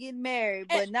afraid to get married,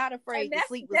 but not afraid to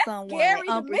sleep with someone scary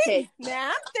to unprotected. me. Now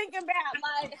I'm thinking about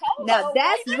like, hold Now on,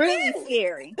 that's wait a really minute.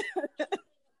 scary.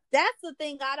 That's the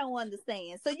thing I don't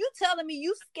understand. So you telling me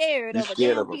you scared You of a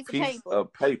scared damn of a piece piece of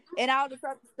of paper. and all this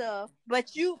other stuff,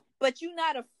 but you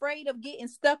not afraid of getting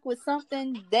stuck with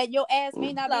something that your ass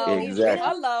may not be able to get rid of?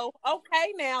 Hello.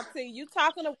 Okay, now, T, you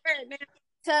talking a word now.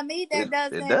 To me, that It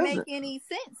doesn't make any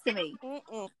sense to me.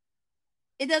 Mm-mm.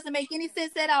 It doesn't make any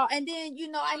sense at all. And then,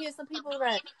 I hear some people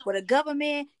like, well, the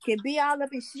government can be all up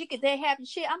in shit, they have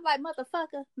shit. I'm like,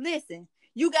 motherfucker, listen,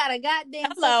 you got a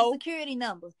goddamn social security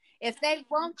number. If they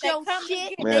want your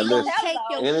shit, they gonna take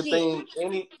your shit. Anything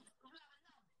with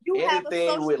you have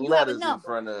a letters in number.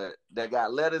 front of it that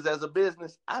got letters as a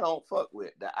business, I don't fuck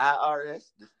with. The IRS,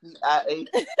 the CIA,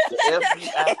 the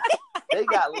FBI, they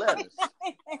got letters.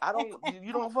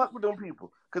 You don't fuck with them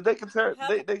people because they can turn.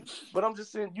 They. But I'm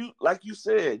just saying, you like you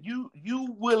said, you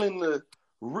willing to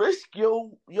risk your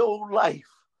life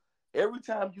every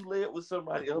time you lay it with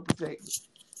somebody unprotected,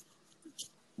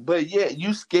 but yet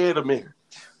you scared of marriage.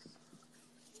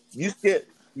 You're scared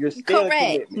of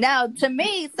commitment. Now, to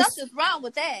me, something's wrong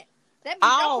with that. That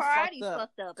means your priorities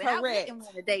fucked up. And I wouldn't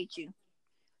want to date you.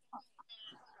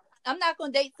 I'm not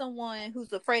going to date someone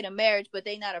who's afraid of marriage, but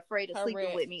they're not afraid of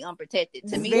sleeping with me unprotected.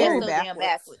 To me, that's so damn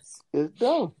backwards. It's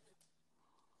dumb.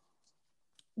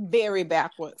 Very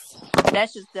backwards.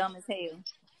 That's just dumb as hell.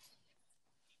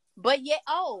 But yet,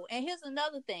 and here's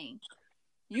another thing.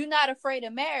 You're not afraid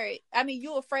of marriage. I mean,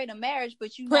 you're afraid of marriage,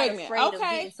 but you're not afraid of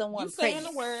getting someone pregnant.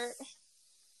 Saying the word.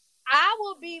 I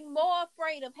will be more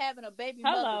afraid of having a baby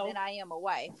mother than I am a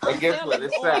wife. And guess what?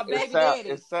 It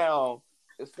sound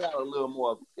a little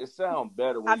more. It sounds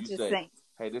better when you say, saying.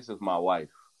 "Hey, this is my wife,"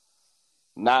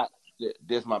 not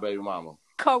 "This my baby mama."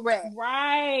 Correct.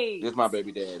 Right. This my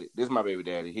baby daddy. This my baby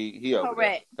daddy. He over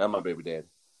there. That's my baby daddy.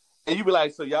 And you be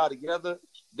like, "So y'all together?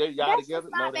 Y'all together?"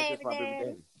 No, that's just my baby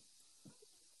daddy.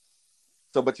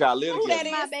 So, but y'all live together. That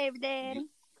is my baby daddy.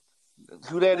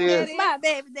 Who that is? My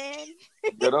baby daddy.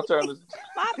 Girl, don't turn this.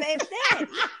 My baby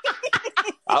daddy.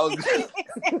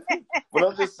 But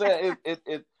I'm just saying,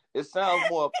 it sounds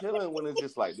more appealing when it's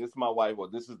just like, this is my wife, or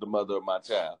this is the mother of my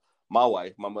child. My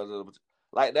wife, my mother.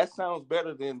 Like, that sounds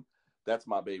better than that's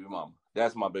my baby mama.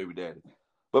 That's my baby daddy.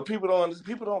 But people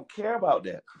don't care about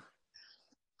that.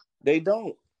 They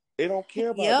don't care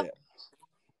about that.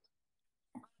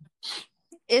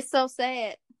 It's so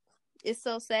sad. It's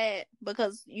so sad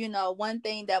because, one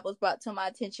thing that was brought to my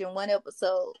attention, one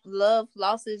episode, love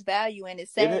lost its value, and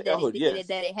it's sad that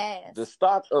it has. The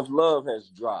stock of love has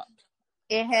dropped.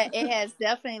 It has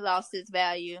definitely lost its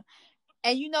value.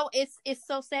 And it's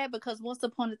so sad because once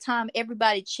upon a time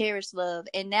everybody cherished love,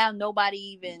 and now nobody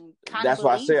even kind of. That's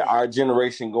why I said our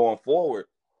generation going forward,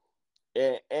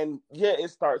 and yeah, it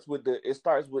starts with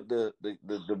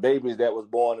the babies that was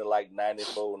born in like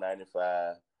 94,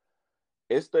 95.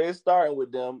 It's starting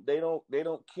with them. They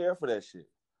don't care for that shit.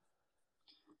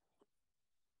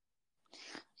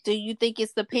 Do you think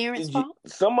it's the parents' fault?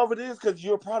 Some of it is because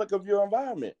you're a product of your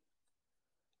environment.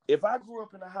 If I grew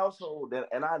up in a household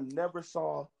and I never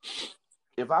saw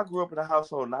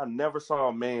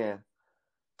a man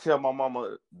tell my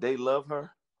mama they love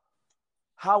her,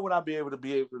 how would I be able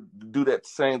to do that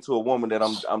same to a woman that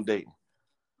I'm dating?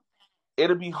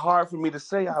 It'll be hard for me to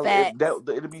say.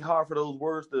 It'll be hard for those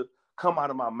words to come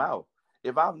out of my mouth.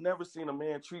 If I've never seen a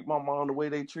man treat my mom the way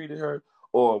they treated her,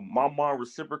 or my mom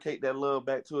reciprocate that love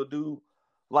back to a dude,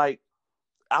 like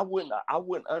I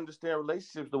wouldn't understand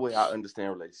relationships the way I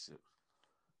understand relationships.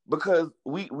 Because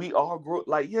we all grow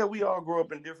we all grow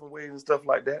up in different ways and stuff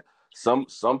like that.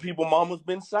 Some people mamas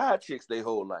been side chicks their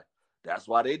whole life. That's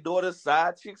why they daughters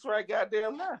side chicks right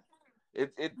goddamn now.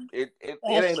 It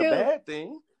ain't true. A bad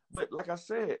thing. But like I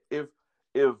said, if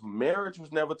marriage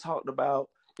was never talked about,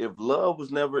 if love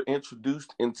was never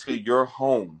introduced into your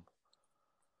home,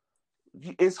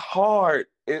 it's hard.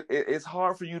 It's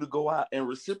hard for you to go out and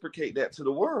reciprocate that to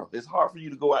the world. It's hard for you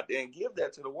to go out there and give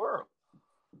that to the world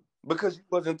because you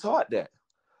wasn't taught that.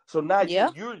 So now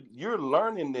you're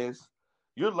learning this.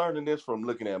 You're learning this from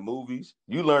looking at movies.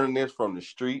 You learning this from the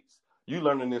streets. You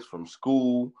learning this from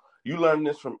school. You learning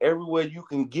this from everywhere you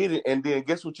can get it. And then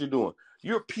guess what you're doing?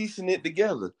 You're piecing it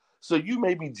together. So you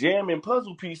may be jamming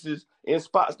puzzle pieces in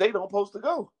spots they don't supposed to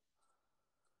go.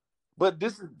 But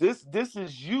this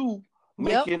is you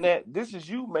making that. This is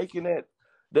you making that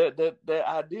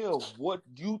idea of what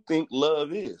you think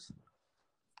love is.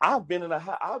 I've been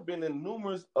in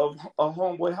numerous of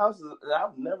homeboy houses, and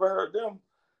I've never heard them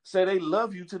say they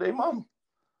love you to their mama.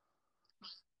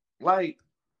 Like,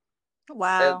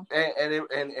 wow.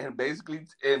 And basically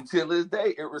until this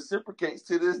day, it reciprocates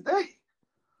to this day.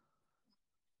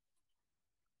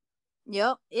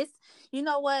 Yep. It's, you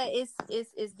know what?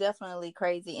 It's definitely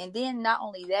crazy. And then not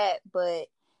only that, but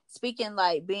speaking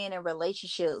like being in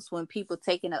relationships when people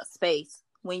taking up space,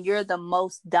 when you're the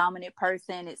most dominant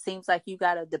person, it seems like you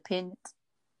got a dependent.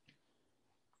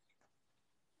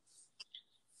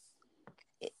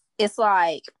 It's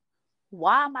like,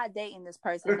 why am I dating this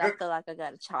person? I feel like I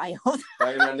got a child.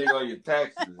 Paying that nigga on your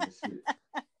taxes and shit.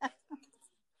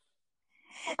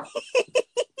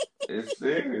 It's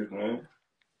serious, man.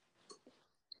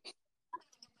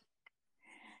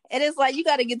 And it's like, you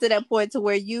got to get to that point to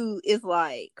where it's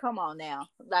like, come on now.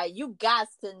 Like, you got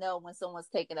to know when someone's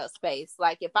taking up space.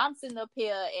 Like, if I'm sitting up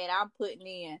here and I'm putting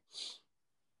in,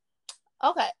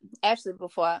 okay, actually,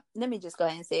 let me just go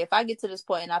ahead and say, if I get to this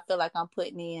point and I feel like I'm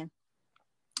putting in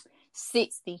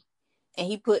 60 and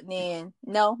he putting in,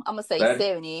 no, I'm going to say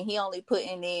 70 and he only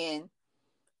putting in,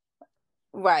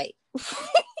 right.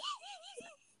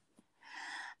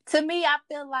 To me, I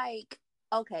feel like,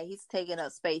 okay, he's taking up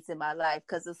space in my life,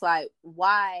 because it's like,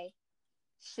 why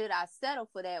should I settle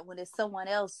for that when it's someone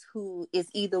else who is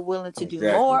either willing to do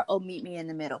more or meet me in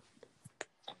the middle?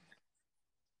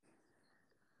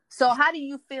 So how do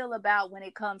you feel about when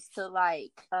it comes to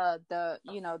like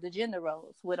the gender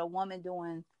roles, with a woman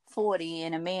doing 40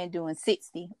 and a man doing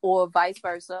 60, or vice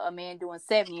versa, a man doing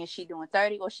 70 and she doing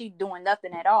 30, or she doing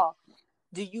nothing at all?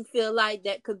 Do you feel like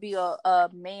that could be a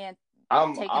man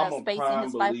taking up space in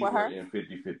his life with her? I'm a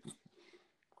prime believer in 50-50.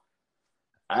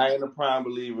 I ain't a prime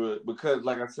believer because,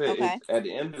 like I said, it's, at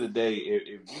the end of the day,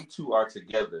 if you two are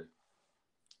together,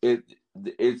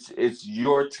 it's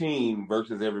your team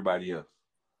versus everybody else.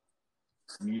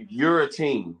 You're a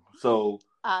team. So,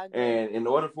 and in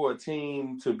order for a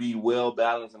team to be well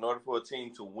balanced, in order for a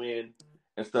team to win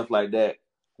and stuff like that,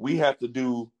 we have to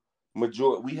do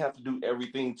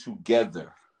everything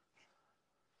together.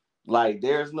 Like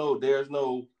there's no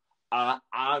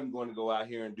I'm going to go out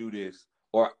here and do this,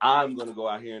 or I'm going to go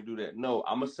out here and do that. No,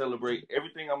 I'm going to celebrate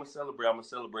everything. I'm going to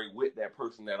celebrate with that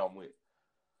person that I'm with.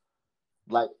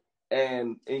 Like,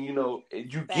 and you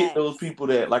get those people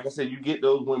that, like I said, you get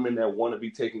those women that want to be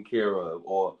taken care of,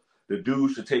 or the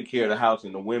dude should take care of the house,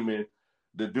 and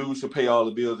the dude should pay all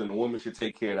the bills, and the woman should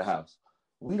take care of the house.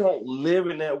 We don't live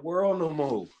in that world no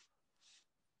more.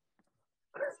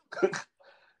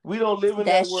 We don't live in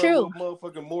that world where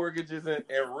motherfucking mortgages and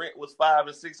rent was $500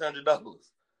 and $600.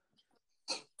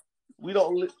 We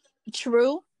don't live.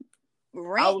 True. I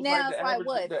Rent was like now is like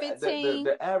what, 15?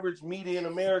 the average median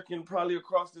American probably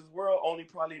across this world only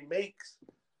probably makes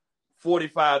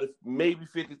 $45,000 to maybe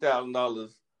 $50,000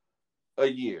 a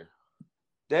year.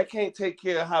 That can't take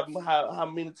care of how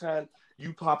many times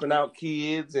you popping out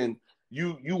kids and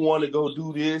you want to go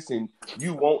do this and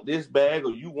you want this bag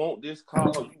or you want this car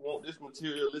or you want this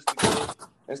materialistic thing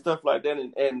and stuff like that,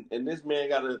 and this man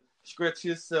got to stretch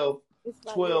himself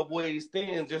 12 ways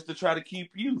thin just to try to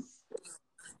keep you.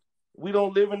 We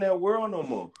don't live in that world no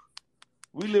more.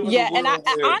 We live in a world and I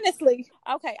where... honestly,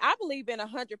 okay, I believe in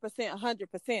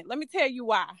 100%. Let me tell you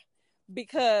why.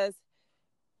 Because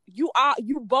you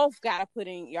both got to put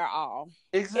in your all.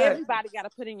 Exactly. Everybody got to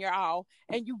put in your all,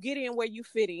 and you get in where you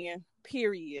fit in.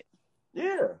 Period.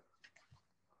 Yeah.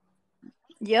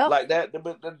 Yep. Like that,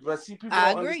 but see, people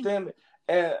don't understand it.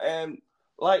 And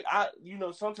like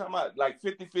sometimes I like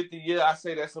 50-50. Yeah, I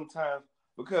say that sometimes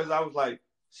because I was like,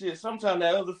 shit, sometimes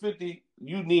that other 50,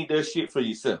 you need that shit for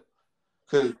yourself.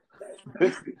 Because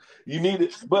you need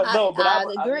it. But I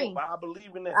agree. I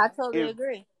believe in that. I totally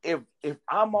agree. If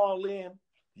I'm all in,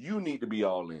 you need to be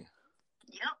all in.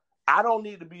 Yep. I don't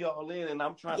need to be all in, and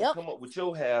I'm trying to come up with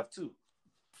your half too.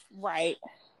 Right.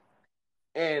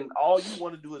 And all you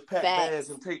want to do is pack bags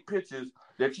and take pictures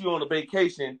that you on a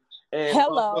vacation. And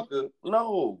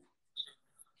no.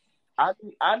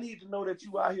 I need to know that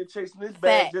you out here chasing this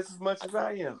bag just as much as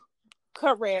I am.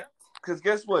 Correct. Because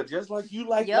guess what? Just like you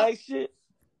like nice shit,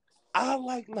 I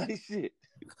like nice shit.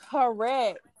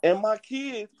 Correct. And my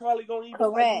kids probably gonna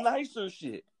even like nicer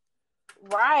shit.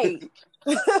 Right.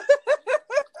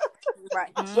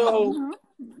 Right. So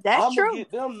that's true.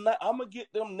 I'm gonna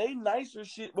get them they nicer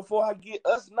shit before I get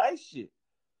us nice shit.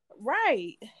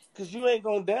 Right. Cause you ain't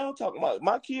gonna down talk about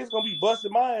my kids gonna be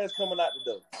busting my ass coming out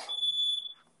the door.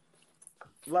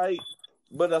 Like,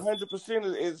 but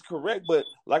 100% is correct. But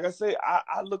like I say,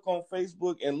 I look on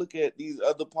Facebook and look at these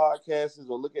other podcasts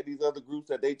or look at these other groups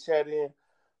that they chat in,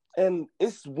 and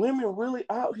it's women really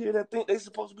out here that think they're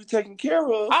supposed to be taken care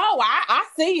of. Oh, I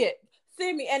see it.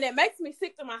 See me, and it makes me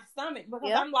sick to my stomach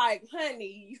because I'm like,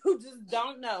 honey, you just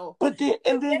don't know. But then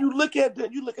you look at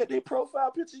their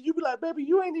profile picture, you be like, baby,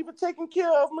 you ain't even taking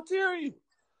care of material.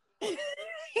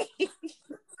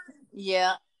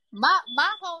 Yeah. My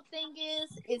whole thing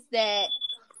is that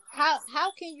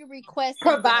how can you request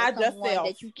provide someone yourself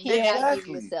that you cannot give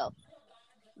yourself?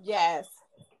 Yes.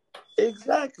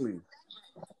 Exactly.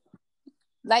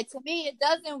 Like, to me, it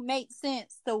doesn't make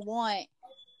sense to want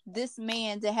this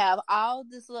man to have all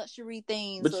this luxury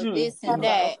things this and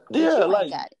that. Yeah,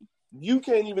 like you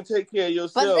can't even take care of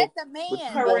yourself. But let the man,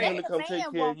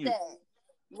 want that.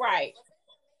 Right.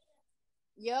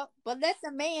 Yep. But let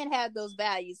the man have those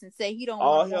values and say he don't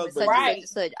all want to such and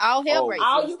such. All hell breaks.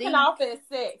 All you can offer is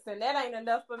sex, and that ain't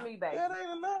enough for me, baby. That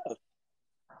ain't enough.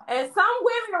 And some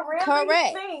women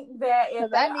really think that if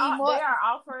they are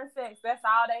offering sex, that's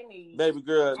all they need. Baby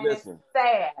girl, and listen. It's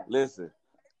sad. Listen.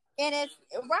 And it's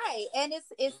right, and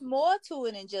it's more to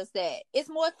it than just that. It's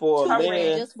more for to a man, it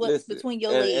than just what's between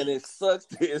your legs. And it sucks.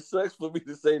 It sucks for me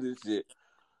to say this shit.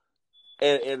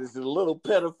 And it's a little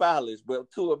pedophilish,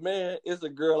 but to a man, it's a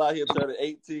girl out here turning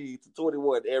 18 to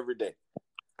 21 every day.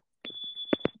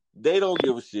 They don't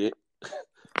give a shit.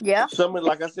 Yeah.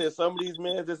 Like I said, some of these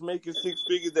men that's making six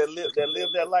figures that live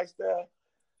that lifestyle,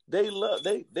 they love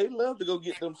to go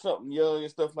get them something young and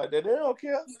stuff like that. They don't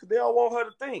care because they don't want her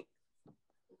to think.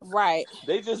 Right.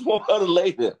 They just want her to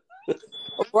lay there.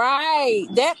 Right.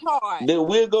 That part. Then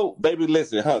we'll go, baby,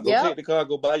 listen, go take the car,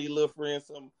 go buy your little friend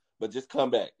something, but just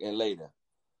come back and lay there.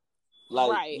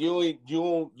 Like you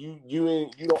don't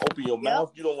open your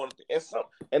mouth, you don't want to,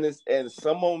 and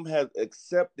some of them have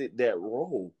accepted that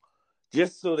role.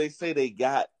 Just so they say they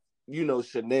got,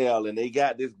 Chanel and they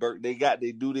got this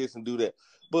they do this and do that.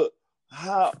 But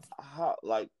how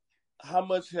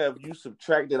much have you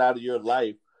subtracted out of your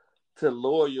life to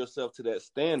lower yourself to that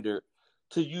standard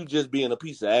to you just being a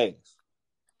piece of ass?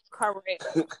 Correct.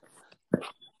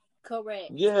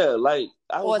 Correct. Yeah, like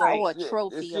or a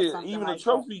trophy or something. Even like a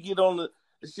trophy get on the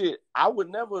shit. I would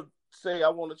never say I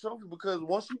want a trophy because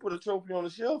once you put a trophy on the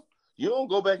shelf, you don't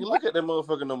go back and look at that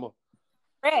motherfucker no more.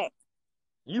 Correct.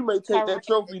 You may take that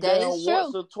trophy down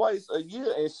once or twice a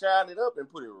year and shine it up and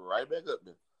put it right back up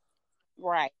there.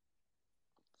 Right.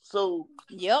 So.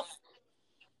 Yep.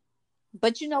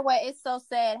 But you know what? It's so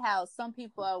sad how some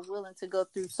people are willing to go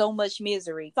through so much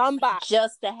misery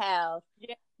just to have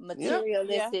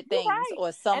materialistic things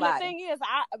or somebody. And the thing is,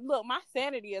 my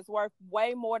sanity is worth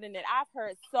way more than that. I've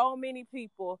heard so many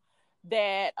people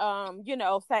that,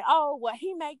 say, oh, well,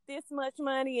 he make this much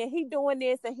money and he doing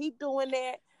this and he doing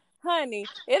that. honey,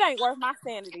 it ain't worth my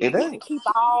sanity. It You get to ain't. keep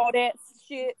all that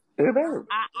shit. It ain't.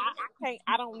 I can't.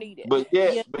 I don't need it. But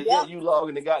Yeah. yet you log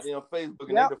in the goddamn Facebook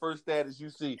and they the first status you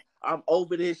see. I'm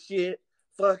over this shit.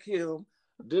 Fuck him.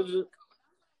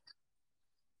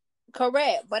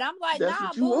 Correct. But I'm like, That's nah,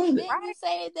 what you boo, wanted. didn't you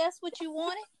say that's what you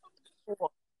wanted?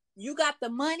 You got the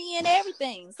money and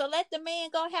everything. So let the man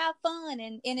go have fun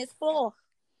and explore.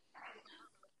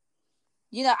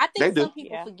 You know, I think some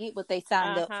people forget what they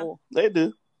signed up for. They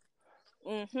do.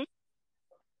 Mm-hmm.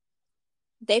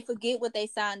 They forget what they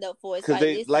signed up for. It's because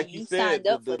like, listen, like you you said, signed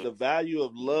up for the value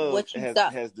of love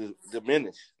has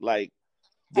diminished. Like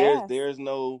there's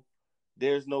no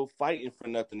fighting for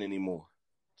nothing anymore.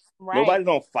 Right. Nobody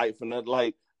don't fight for nothing.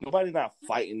 Like nobody's not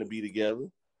fighting to be together.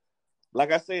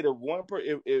 Like I say, the one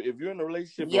if you're in a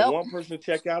relationship and one person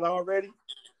check out already,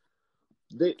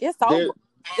 it's over.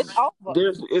 It's over.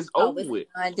 It's over with.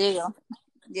 Deal.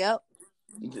 Yep.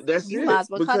 That's you it. Might as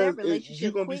well because call that relationship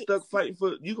you're gonna be stuck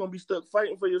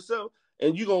fighting for yourself,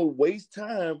 and you're gonna waste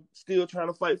time still trying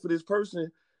to fight for this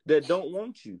person that don't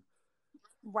want you.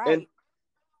 Right.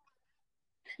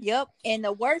 Yep. And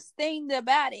the worst thing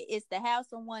about it is to have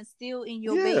someone still in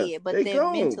your bed, but they're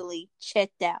mentally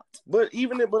checked out. But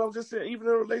I'm just saying, even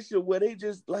in a relationship where they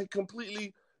just like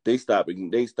completely they stop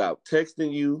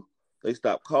texting you, they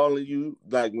stop calling you.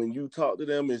 Like when you talk to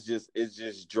them, it's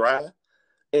just dry.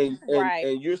 And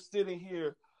you're sitting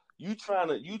here, you trying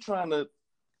to,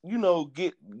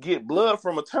 get blood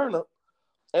from a turnip,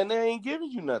 and they ain't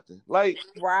giving you nothing. Like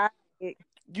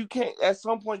you can't. At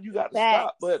some point, you got to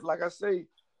stop. But like I say,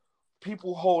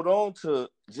 people hold on to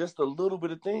just a little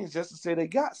bit of things just to say they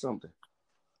got something,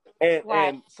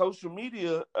 and social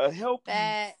media help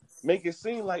you make it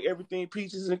seem like everything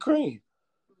peaches and cream.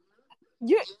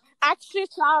 I shit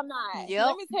y'all not. Yep.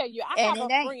 Let me tell you, I have a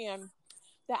friend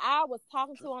that I was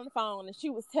talking to on the phone, and she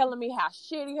was telling me how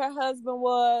shitty her husband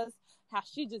was, how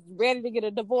she just ready to get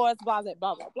a divorce, blah, blah,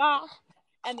 blah, blah.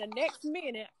 And the next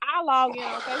minute, I log in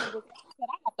on Facebook and said,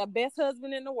 I got the best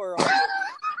husband in the world. I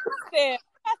said,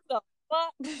 what the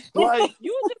fuck? Like,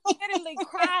 you just literally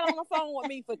cried on the phone with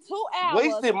me for 2 hours.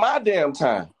 Wasted my damn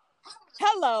time.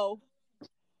 Hello.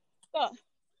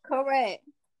 Correct.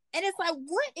 And it's like,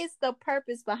 what is the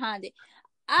purpose behind it?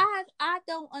 I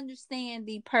don't understand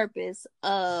the purpose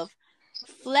of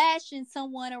flashing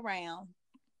someone around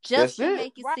just to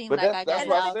make it seem like I got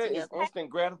it all together. It's instant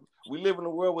gratification. We live in a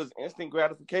world with instant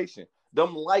gratification.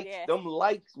 Them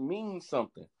likes mean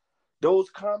something. Those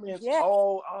comments,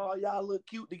 oh, y'all look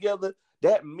cute together.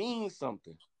 That means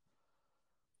something.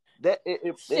 That it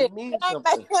means something.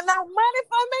 Making no money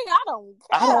for me. I don't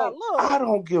care. I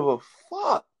don't give a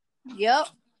fuck. Yep.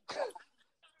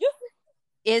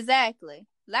 Exactly.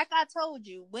 Like I told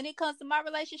you, when it comes to my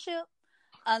relationship,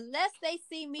 unless they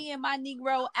see me and my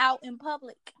Negro out in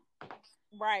public,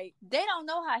 they don't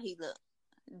know how he look.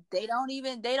 They don't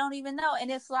even know.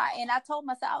 And it's like, and I told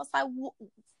myself, I was like,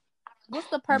 what's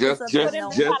the purpose of them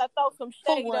knowing? Try to throw some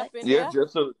shade up in there.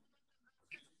 Just so.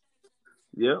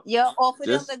 Yeah. Yeah, or for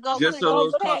them to go just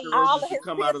so those cockroaches can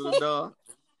come out of the door.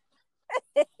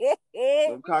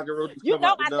 Them cockroaches come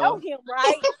out the door. I know him,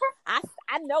 right?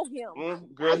 I know him.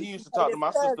 Girl, he used to talk to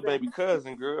my sister baby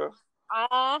cousin, girl.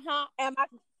 And my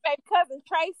baby cousin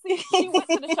Tracy, she went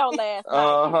to the show last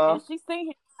night. And she seen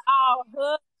him all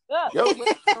hooked up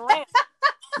with the rant.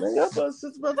 Man, your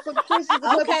sister motherfucking Tracy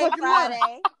was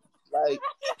Friday. Like,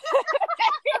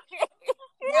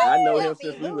 I know him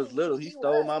since we was little. He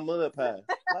stole my mud pie.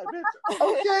 Like, bitch,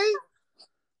 okay.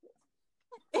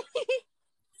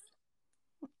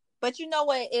 But you know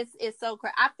what? It's so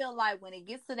crazy. I feel like when it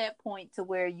gets to that point to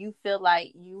where you feel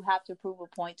like you have to prove a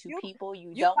point to people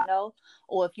you don't know,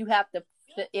 or if you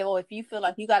feel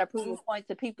like you got to prove a point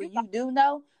to people you do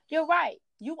know, you're right.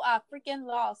 You are freaking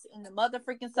lost in the mother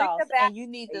freaking sauce, and you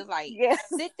need to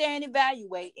sit there and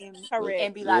evaluate and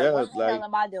be like, what the hell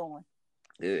am I doing?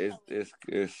 It's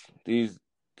these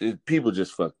people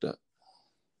just fucked up.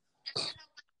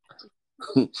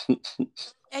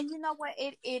 And you know what?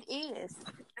 It is.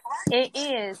 It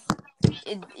is.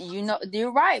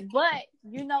 You're right. But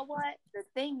you know what? The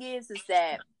thing is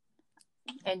that,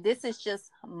 and this is just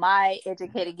my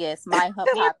educated guess, my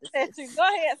hypothesis. Go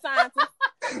ahead, scientist.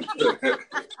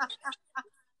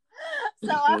 So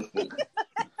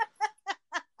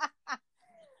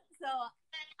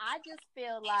I just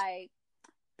feel like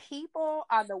people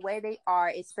are the way they are,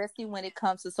 especially when it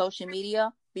comes to social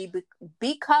media,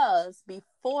 because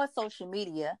before social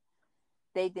media,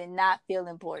 they did not feel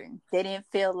important. They didn't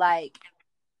feel like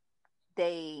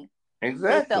they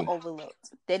felt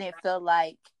overlooked. They didn't feel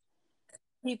like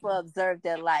people observe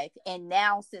their life. And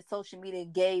now, since social media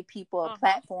gave people a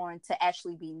platform to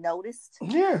actually be noticed,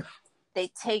 they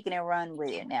take it and run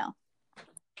with it now.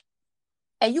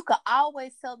 And you can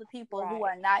always tell the people who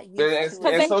are not used to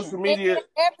it. And social media,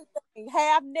 everything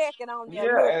half naked on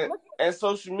there. And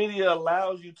social media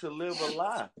allows you to live a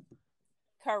lie.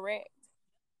 Correct.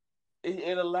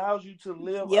 It allows you to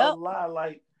live a lie.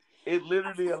 Like, it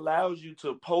literally allows you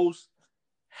to post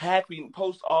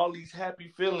all these happy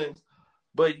feelings,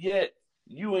 but yet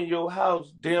you in your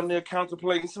house damn near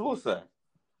contemplating suicide.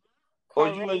 Correct. Or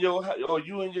you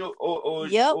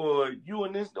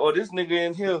and this nigga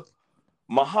in here,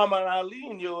 Muhammad Ali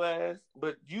in your ass,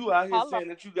 but you out here saying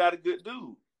that you got a good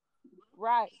dude.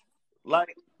 Right.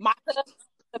 Like, my husband,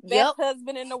 the best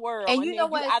husband in the world. And you know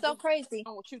what? It's so crazy.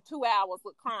 I with you 2 hours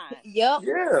with crying. Yep.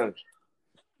 Yeah.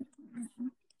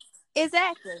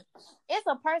 Exactly. It's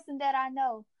a person that I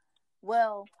know.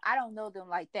 Well, I don't know them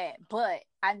like that, but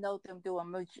I know them through a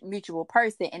mutual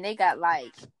person, and they got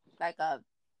like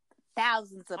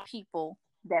thousands of people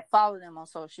that follow them on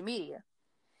social media.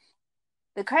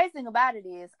 The crazy thing about it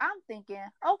is, I'm thinking,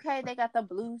 okay, they got the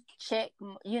blue check,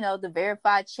 the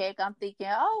verified check. I'm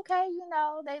thinking, okay,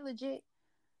 they legit.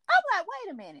 I'm like, wait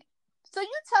a minute. So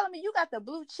you telling me you got the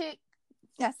blue check?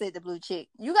 I said the blue check.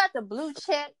 You got the blue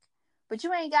check, but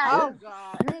you ain't got.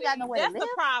 God, you ain't got no way to live. That's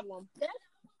the problem.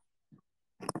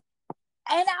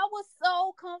 And I was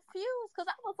so confused because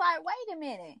I was like, wait a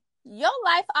minute. Your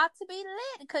life ought to be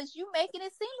lit because you making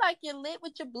it seem like you're lit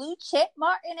with your blue check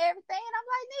mark and everything. And I'm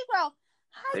like, Negro,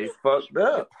 they fucked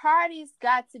up. The party's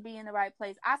got to be in the right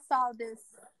place. I saw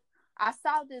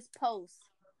this post,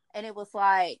 and it was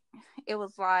like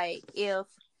if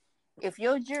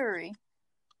your jury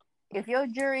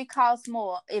costs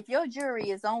more, if your jury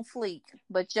is on fleek,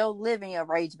 but your living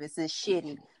arrangements is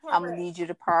shitty, I'm gonna need you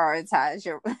to prioritize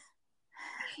your.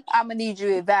 I'm gonna need you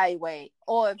to evaluate.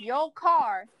 Or if your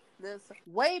car is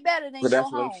way better than your home,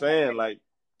 that's what I'm saying. Like,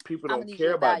 people don't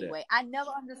care about that. I never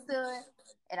understood,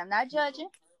 and I'm not judging.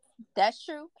 That's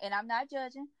true, and I'm not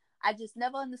judging. I just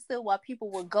never understood why people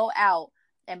would go out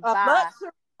and buy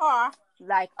car,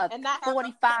 like a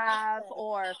 $45,000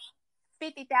 or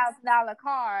 $50,000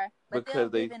 car, but because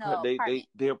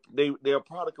they're a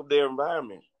product of their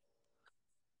environment.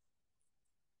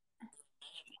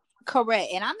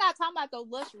 Correct, and I'm not talking about those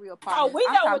luxury apartments. We're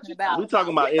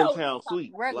talking about in-town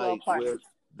suites, regular apartments,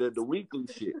 the weekly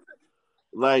shit.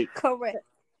 Like, correct.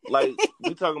 Like,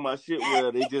 we talking about shit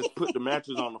where they just put the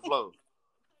mattress on the floor.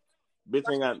 Bitch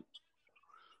ain't got.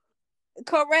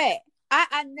 Correct.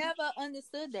 I never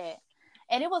understood that,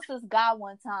 and it was this guy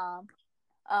one time.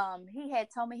 He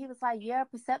had told me, he was like, "Yeah,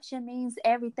 perception means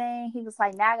everything." He was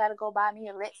like, "Now I gotta go buy me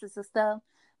a Lexus and stuff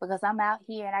because I'm out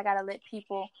here and I gotta make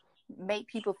people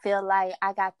feel like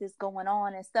I got this going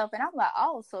on and stuff." And I'm like,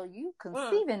 oh, so you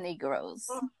conceiving Negroes.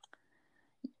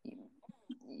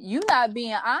 You not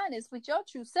being honest with your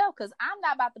true self, because I'm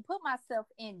not about to put myself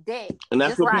in debt. And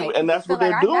that's what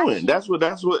they're doing. That's what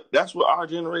our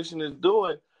generation is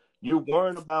doing. You're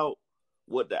worrying about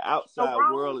what the outside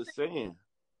world is saying.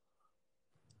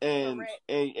 And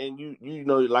you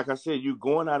know, like I said, you're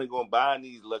going out and going buying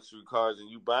these luxury cars,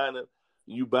 and you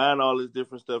buying all this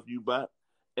different stuff. You buy,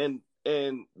 and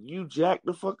you jack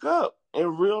the fuck up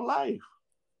in real life.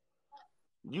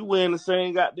 You wearing the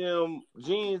same goddamn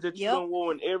jeans that you don't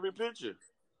wear in every picture.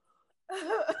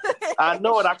 I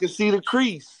know it. I can see the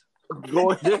crease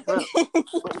going down.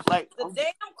 Like the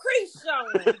damn crease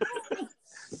showing.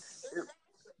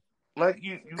 Like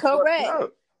you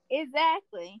correct.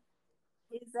 Exactly.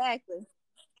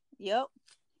 Yep.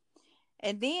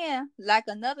 And then, like,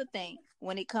 another thing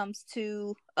when it comes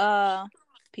to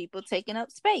people taking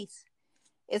up space.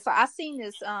 It's like I seen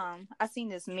this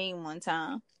meme one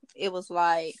time. It was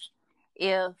like,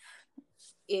 if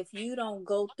you don't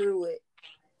go through it,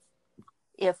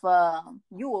 if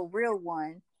you a real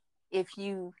one, if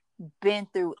you been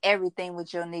through everything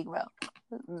with your Negro,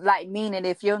 like, meaning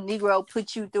if your Negro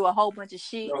put you through a whole bunch of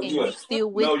shit and you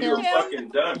still with them,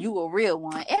 you a real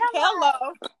one. And I'm like,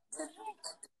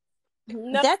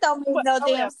 that don't make no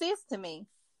damn sense to me,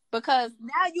 because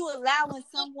now you allowing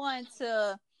someone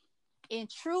to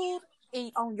intrude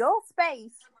on your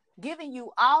space, giving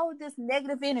you all this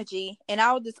negative energy and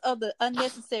all this other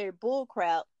unnecessary bull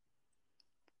crap.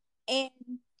 And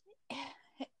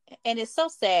it's so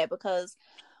sad, because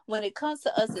when it comes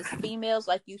to us as females,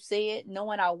 like you said,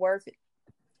 knowing our worth,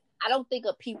 I don't think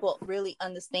people really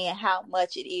understand how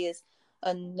much it is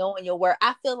knowing your worth.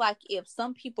 I feel like if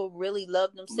some people really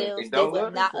love themselves, they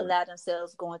would not allow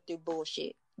themselves going through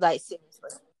bullshit. Like,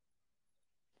 seriously.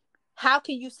 How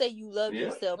can you say you love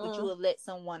yourself, but you will let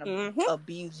someone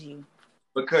abuse you?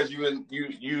 because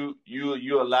you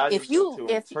allow yourself to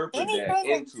interpret that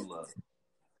into love.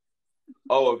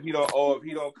 Oh, if he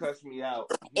don't cuss me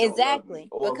out, he don't love me.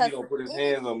 Or if he don't put his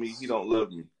hands on me, he don't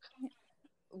love me.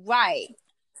 Right.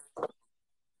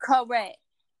 Correct.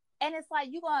 And it's like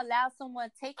you're gonna allow someone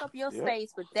to take up your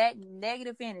space with that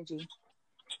negative energy.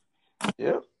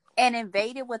 Yep. And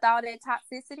invade it with all that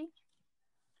toxicity.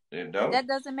 It don't. That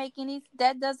doesn't make any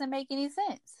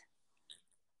sense.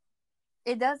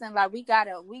 It doesn't. Like it's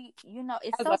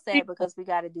so sad because we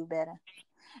gotta do better.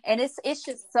 And it's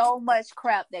just so much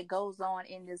crap that goes on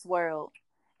in this world.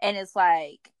 And it's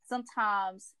like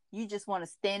sometimes you just want to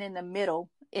stand in the middle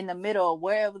of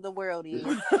wherever the world is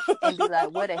and be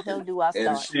like, where the hell do I start?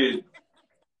 And shit.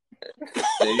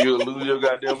 And you'll lose your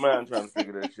goddamn mind trying to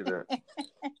figure that shit out.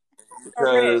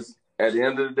 Because at the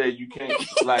end of the day, you can't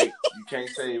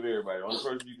save everybody. The only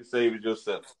person you can save is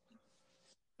yourself.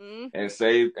 Mm-hmm. And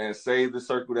save the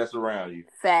circle that's around you.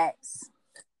 Facts.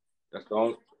 That's the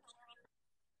only.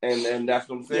 And that's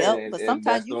what I'm saying. Yep, but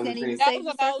sometimes you can't even save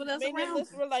the circle that's around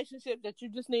this relationship that you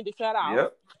just need to shut off.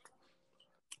 Yep.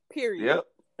 Period. Yep.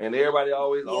 And everybody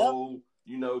always,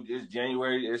 it's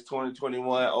January, it's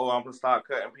 2021. Oh, I'm gonna start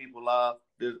cutting people off.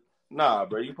 Nah,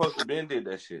 bro, you supposed to been did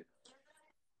that shit.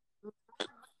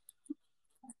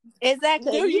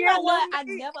 Exactly. You know what? I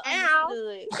never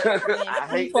understood when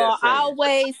people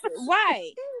always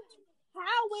right.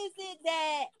 How is it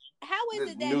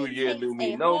that New it year, takes new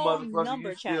me? a No, whole motherfucker, number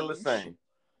you still the same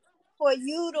for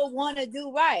you to want to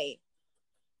do right?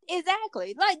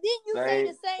 Exactly. Like, didn't you say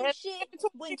the same shit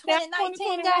when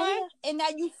 2019 got here, and now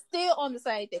you still on the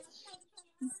same thing?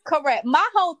 Correct. My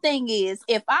whole thing is,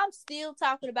 if I'm still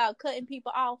talking about cutting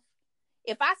people off,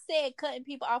 if I said cutting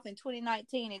people off in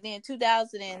 2019 and then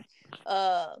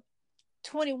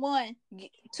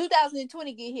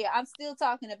 2020 get here, I'm still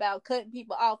talking about cutting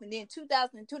people off, and then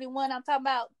 2021 I'm talking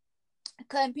about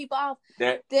cutting people off.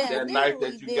 That knife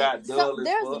that you got dull as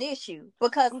there's fuck. an issue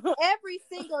because every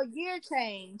single year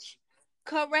change.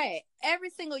 Correct. Every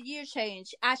single year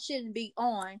change, I shouldn't be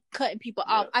on cutting people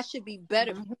off. I should be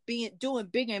better, doing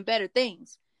bigger and better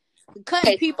things.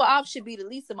 Cutting people off should be the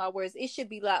least of my worries. It should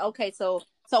be like, okay, so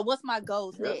what's my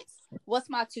goals next? What's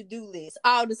my to-do list?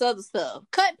 All this other stuff.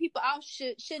 Cutting people off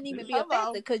shouldn't even be a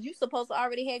factor because you're supposed to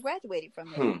already have graduated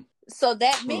from that. So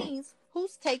that means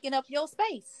who's taking up your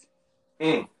space?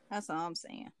 That's all I'm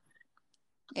saying.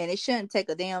 And it shouldn't take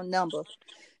a damn number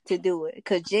to do it,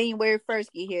 because January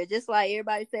 1st get here, just like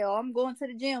everybody say, oh, I'm going to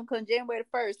the gym come January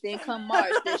 1st, then come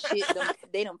March, that shit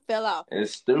they done fell off.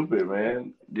 It's stupid,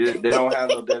 man. They don't have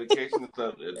no dedication to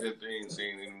stuff that they ain't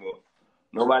seen anymore.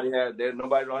 Nobody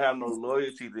don't have no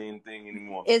loyalty to anything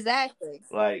anymore. Exactly.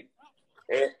 Like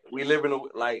we live in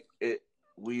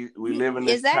we live in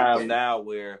this time now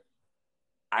where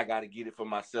I gotta get it for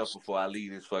myself before I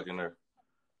leave this fucking earth.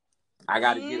 I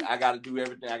gotta do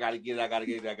everything. I gotta get it.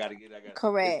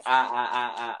 Correct. It's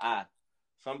I.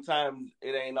 Sometimes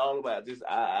it ain't all about just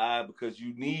I because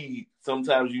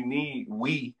sometimes you need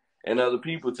we and other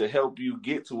people to help you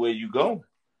get to where you go.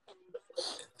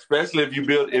 Especially if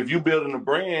you're building a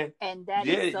brand. And that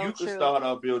is so you can start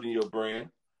out building your brand,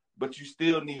 but you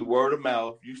still need word of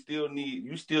mouth. You still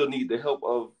need the help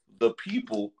of the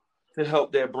people to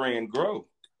help that brand grow.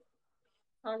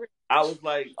 I was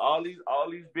like, all these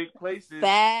big places,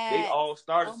 they all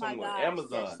started somewhere. God,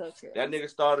 Amazon. So that nigga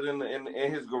started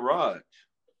in his garage.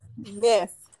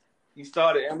 Yes. He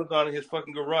started Amazon in his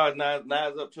fucking garage. Now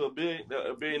it's up to a billion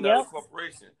dollar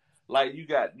corporation. Like you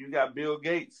got Bill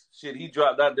Gates. Shit, he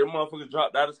dropped out. Them motherfuckers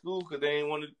dropped out of school because they ain't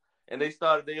wanted, and they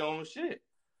started their own shit.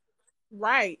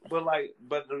 Right. But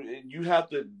you have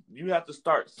to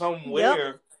start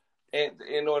somewhere, and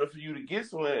in order for you to get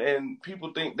somewhere. And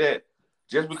people think that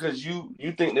just because you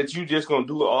think that you just gonna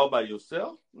do it all by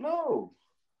yourself, no.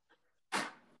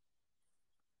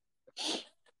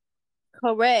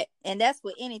 Correct. And that's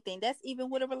with anything. That's even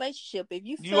with a relationship. If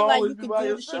you feel like you can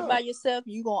do the shit by yourself,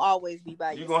 you're gonna always be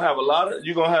by yourself.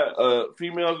 You're gonna have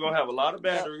females gonna have a lot of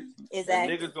batteries.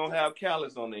 Exactly. And niggas gonna have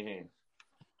callus on their hands.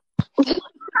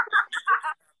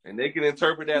 And they can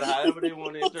interpret that however they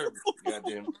want to interpret.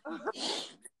 Goddamn.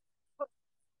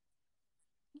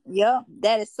 Yep,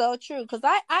 that is so true. Because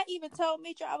I even told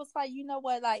Mitra, I was like, you know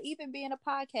what, like even being a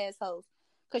podcast host,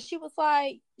 because she was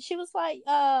like,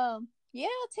 yeah,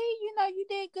 T, you know, you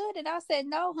did good. And I said,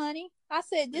 no, honey. I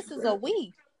said, this is a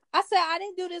we. I said, I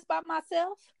didn't do this by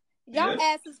myself. Y'all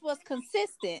asses was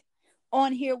consistent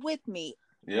on here with me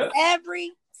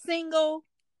every single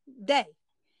day.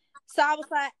 So I was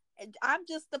like, I'm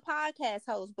just the podcast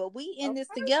host, but we in this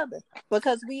together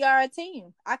because we are a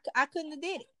team. I couldn't have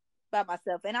did it by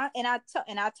myself. And I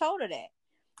told her that.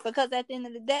 Because at the end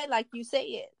of the day, like you said,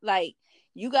 like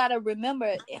you gotta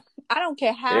remember, I don't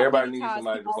care how Everybody many needs times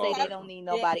somebody to people say fall they back don't on. need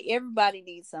nobody. Everybody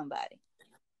needs somebody.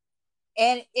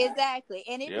 And exactly.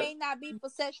 And it Yep. may not be for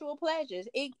sexual pleasures.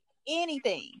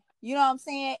 Anything. You know what I'm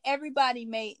saying? Everybody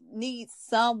may need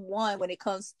someone when it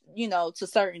comes, to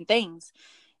certain things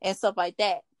and stuff like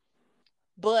that.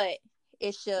 But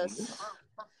it's just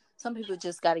some people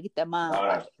just gotta get their mind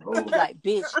right. Like,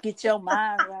 bitch, get your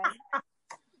mind right.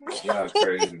 Y'all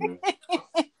crazy, man.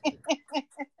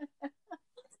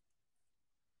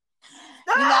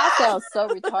 I sound so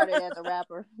retarded as a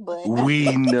rapper, but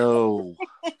we know.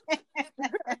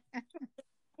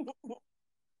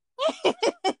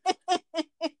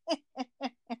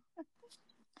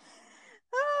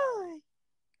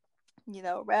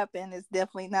 Rapping is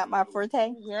definitely not my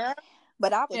forte. Yeah,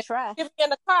 but I would try. If I'm in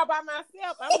the car by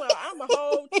myself, I'm a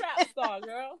whole trap star,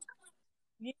 girl.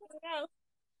 You know.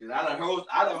 I done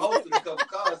hosted a couple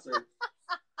concerts.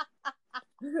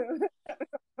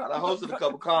 I done hosted a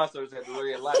couple concerts at the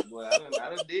Red Light, boy. I done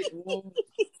did it.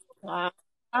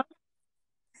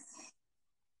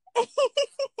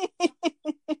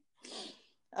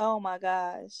 Oh my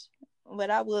gosh. But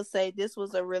I will say this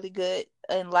was a really good,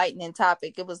 enlightening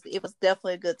topic. It was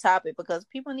definitely a good topic because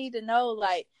people need to know,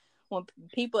 like, when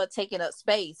people are taking up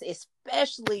space,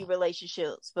 especially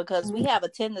relationships, because we have a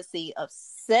tendency of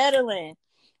settling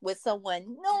with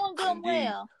someone knowing good and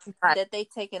well that they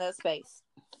taking up space.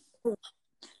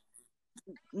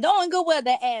 Knowing good well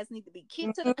their ass need to be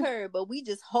kicked to the curb, but we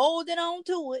just holding on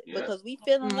to it because we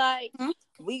feeling like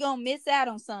we gonna miss out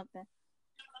on something.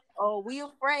 Or we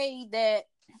afraid that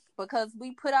because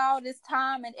we put all this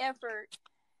time and effort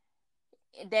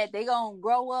that they gonna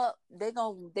grow up, they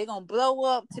gonna blow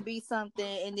up to be something,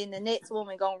 and then the next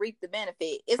woman gonna reap the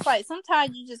benefit. It's like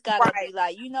sometimes you just gotta be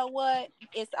like, you know what?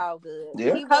 It's all good.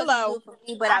 Yeah. He wasn't good for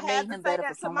me, but I made him better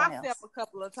for someone else. A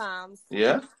couple of times.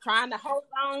 Yeah. Trying to hold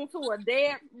on to a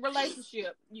dead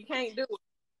relationship, you can't do it.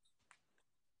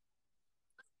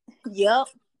 Yep.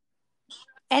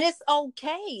 And it's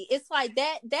okay. It's like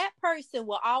that person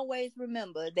will always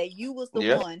remember that you was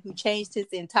the one who changed his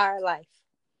entire life.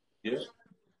 Yeah.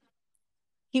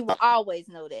 He will always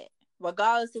know that,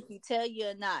 regardless if he tell you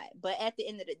or not. But at the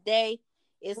end of the day,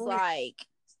 it's like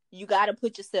you got to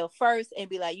put yourself first and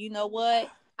be like, you know what?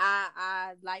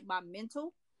 I like my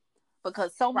mental,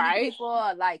 because so many people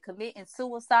are like committing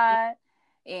suicide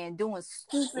and doing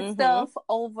stupid stuff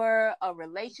over a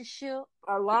relationship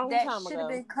a long time ago. That should have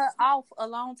been cut off a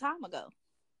long time ago.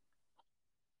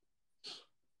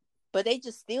 But they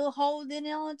just still holding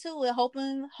on to it,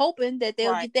 hoping that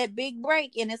they'll get that big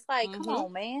break. And it's like, come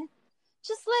on, man.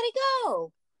 Just let it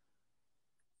go.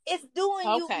 It's doing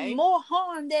you more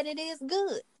harm than it is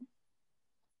good.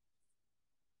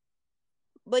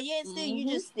 But yet still, you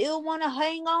just still want to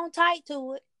hang on tight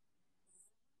to it.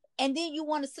 And then you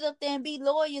want to sit up there and be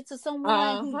loyal to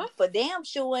someone who for damn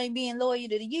sure ain't being loyal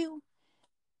to you.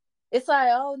 It's like,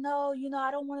 oh no,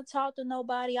 I don't want to talk to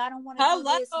nobody. I don't want to do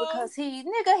this because he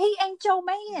ain't your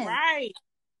man. Right.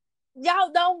 Y'all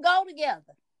don't go together.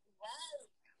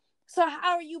 So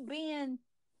how the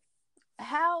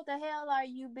hell are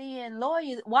you being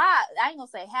loyal? Why? I ain't gonna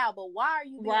say how, but why are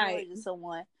you being loyal to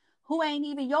someone who ain't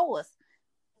even yours?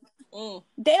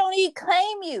 They don't even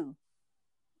claim you.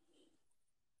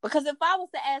 Because if I was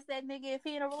to ask that nigga if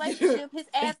he in a relationship, his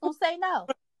ass gonna say no.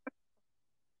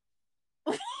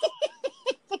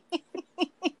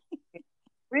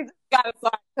 We just gotta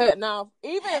start cutting off.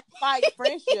 Even like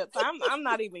friendships, I'm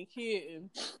not even kidding.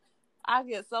 I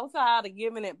get so tired of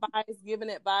giving advice.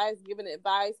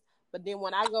 But then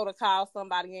when I go to call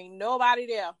somebody, ain't nobody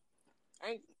there.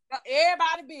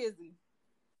 Everybody busy.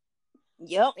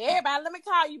 Yep. Everybody, let me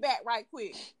call you back right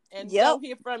quick. And don't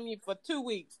hear from you for 2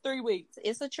 weeks, 3 weeks.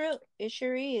 It's a trip. It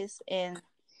sure is. And,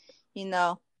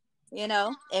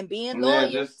 and being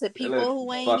loyal to people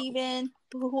who ain't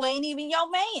even your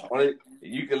man.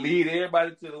 You can lead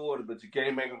everybody to the water, but you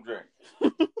can't make them drink.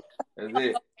 That's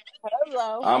it.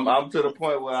 Hello. I'm to the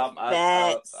point where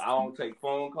I don't take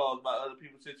phone calls about other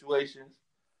people's situations.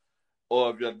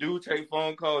 Or if you do take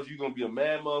phone calls, you're going to be a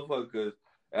mad motherfucker, because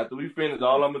after we finish,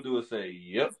 all I'm going to do is say,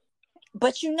 yep.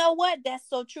 But you know what? That's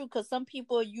so true, because some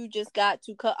people you just got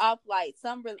to cut off, like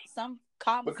some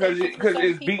conversations. Because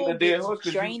it's beating a dead horse,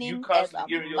 because you constantly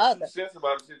giving your 2 cents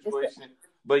about the situation,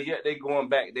 but yet they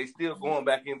still going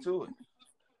back into it.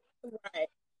 Right.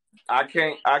 I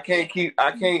can't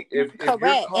if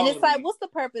correct. If and it's like, what's the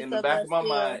purpose in the back of my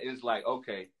mind is like,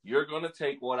 okay, you're gonna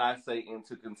take what I say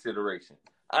into consideration.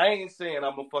 I ain't saying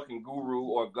I'm a fucking guru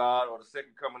or God or the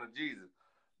second coming of Jesus,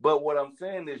 but what I'm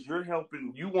saying is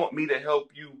you want me to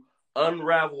help you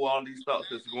unravel all these thoughts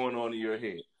that's going on in your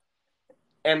head.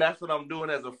 And that's what I'm doing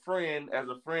as a friend,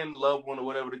 loved one, or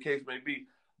whatever the case may be.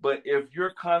 But if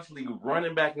you're constantly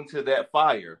running back into that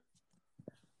fire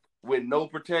with no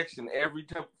protection every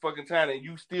fucking time and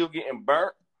you still getting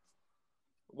burnt,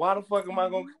 why the fuck am I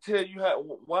gonna tell you how?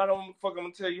 Why don't the fuck I'm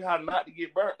gonna tell you how not to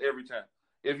get burnt every time?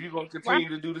 If you're gonna continue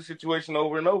to do the situation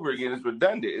over and over again, it's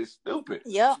redundant. It's stupid.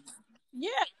 Yep. Yeah.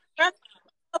 That's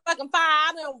a fucking fire.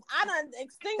 I done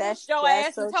extinguished your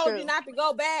ass and told you not to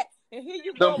go back. And here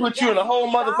you go. They'll put you in a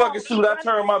whole motherfucking suit. I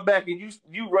turn my back and you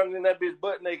running in that bitch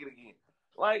butt naked again.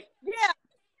 Like, yeah.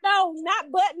 No,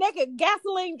 not butt naked,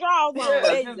 gasoline draws on.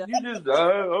 Yeah, I'm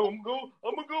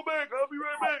gonna go back. I'll be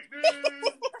right back.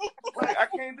 Like, I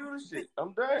can't do this shit.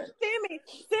 I'm done. Simmie,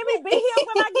 be here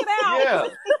when I get out. Yeah.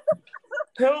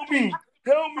 Help me.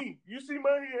 You see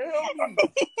my hair? Help me.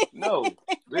 No,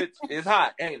 bitch, it's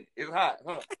hot, ain't it? It's hot,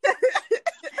 huh?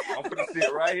 I'm gonna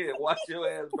sit right here and watch your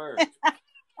ass burn.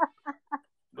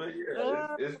 But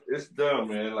yeah, it's dumb,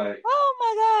 man. Like, oh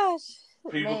my gosh.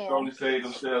 People can only save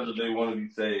themselves if they want to be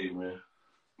saved, man.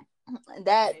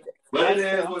 But it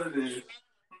is what it is.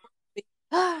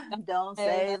 Don't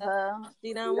save her.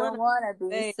 She don't want to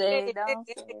be saved. Don't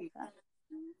save her.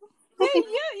 You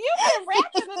been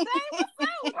rapping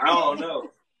today? I don't know.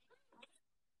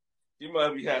 You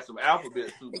must be had some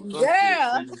alphabet soup.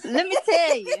 Girl, let me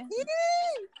tell you.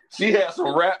 She had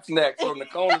some rap snacks on the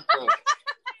corner store.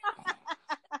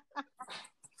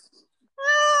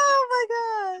 Oh my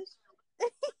gosh.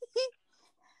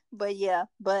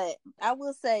 But I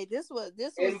will say this was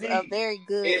a very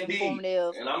good,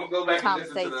 informative and I'm gonna go back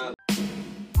conversation. And listen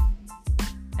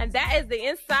to And that is the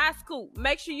Inside Scoop.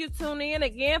 Make sure you tune in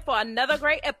again for another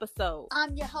great episode.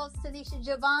 I'm your host, Tanisha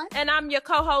Javon. And I'm your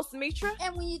co-host, Mitra.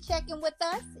 And when you check in with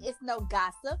us, it's no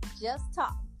gossip, just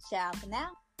talk. Ciao for now.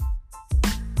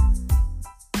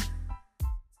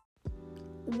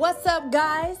 What's up,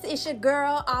 guys? It's your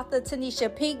girl, author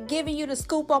Tanisha Pink, giving you the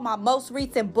scoop on my most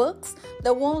recent books,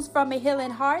 The Wounds from a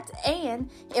Healing Heart, and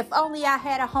If Only I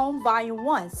Had a Home, Volume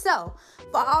 1. So,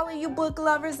 for all of you book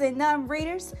lovers and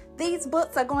non-readers, these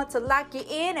books are going to lock you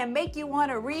in and make you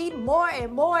want to read more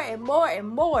and more and more and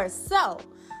more. So,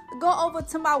 go over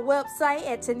to my website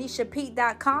at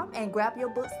TanishaPete.com and grab your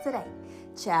books today.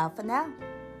 Ciao for now.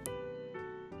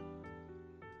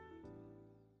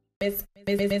 It's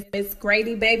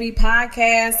Grady Baby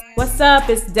Podcast. What's up?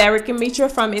 It's Derek and Mitra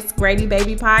from It's Grady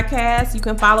Baby Podcast. You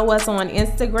can follow us on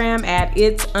Instagram at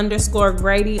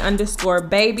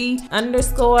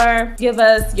it's_Grady_baby_. Give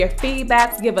us your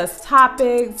feedbacks. Give us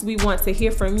topics. We want to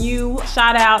hear from you.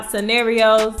 Shout out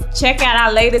scenarios. Check out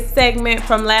our latest segment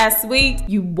from last week.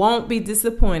 You won't be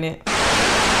disappointed.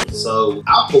 So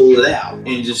I pull it out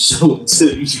and just show it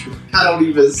to you. I don't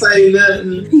even say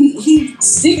nothing. He's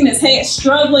sticking his head,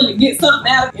 struggling to get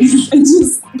something out and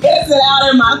just gets it out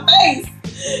in my face.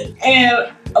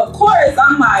 And of course,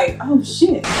 I'm like, oh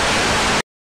shit.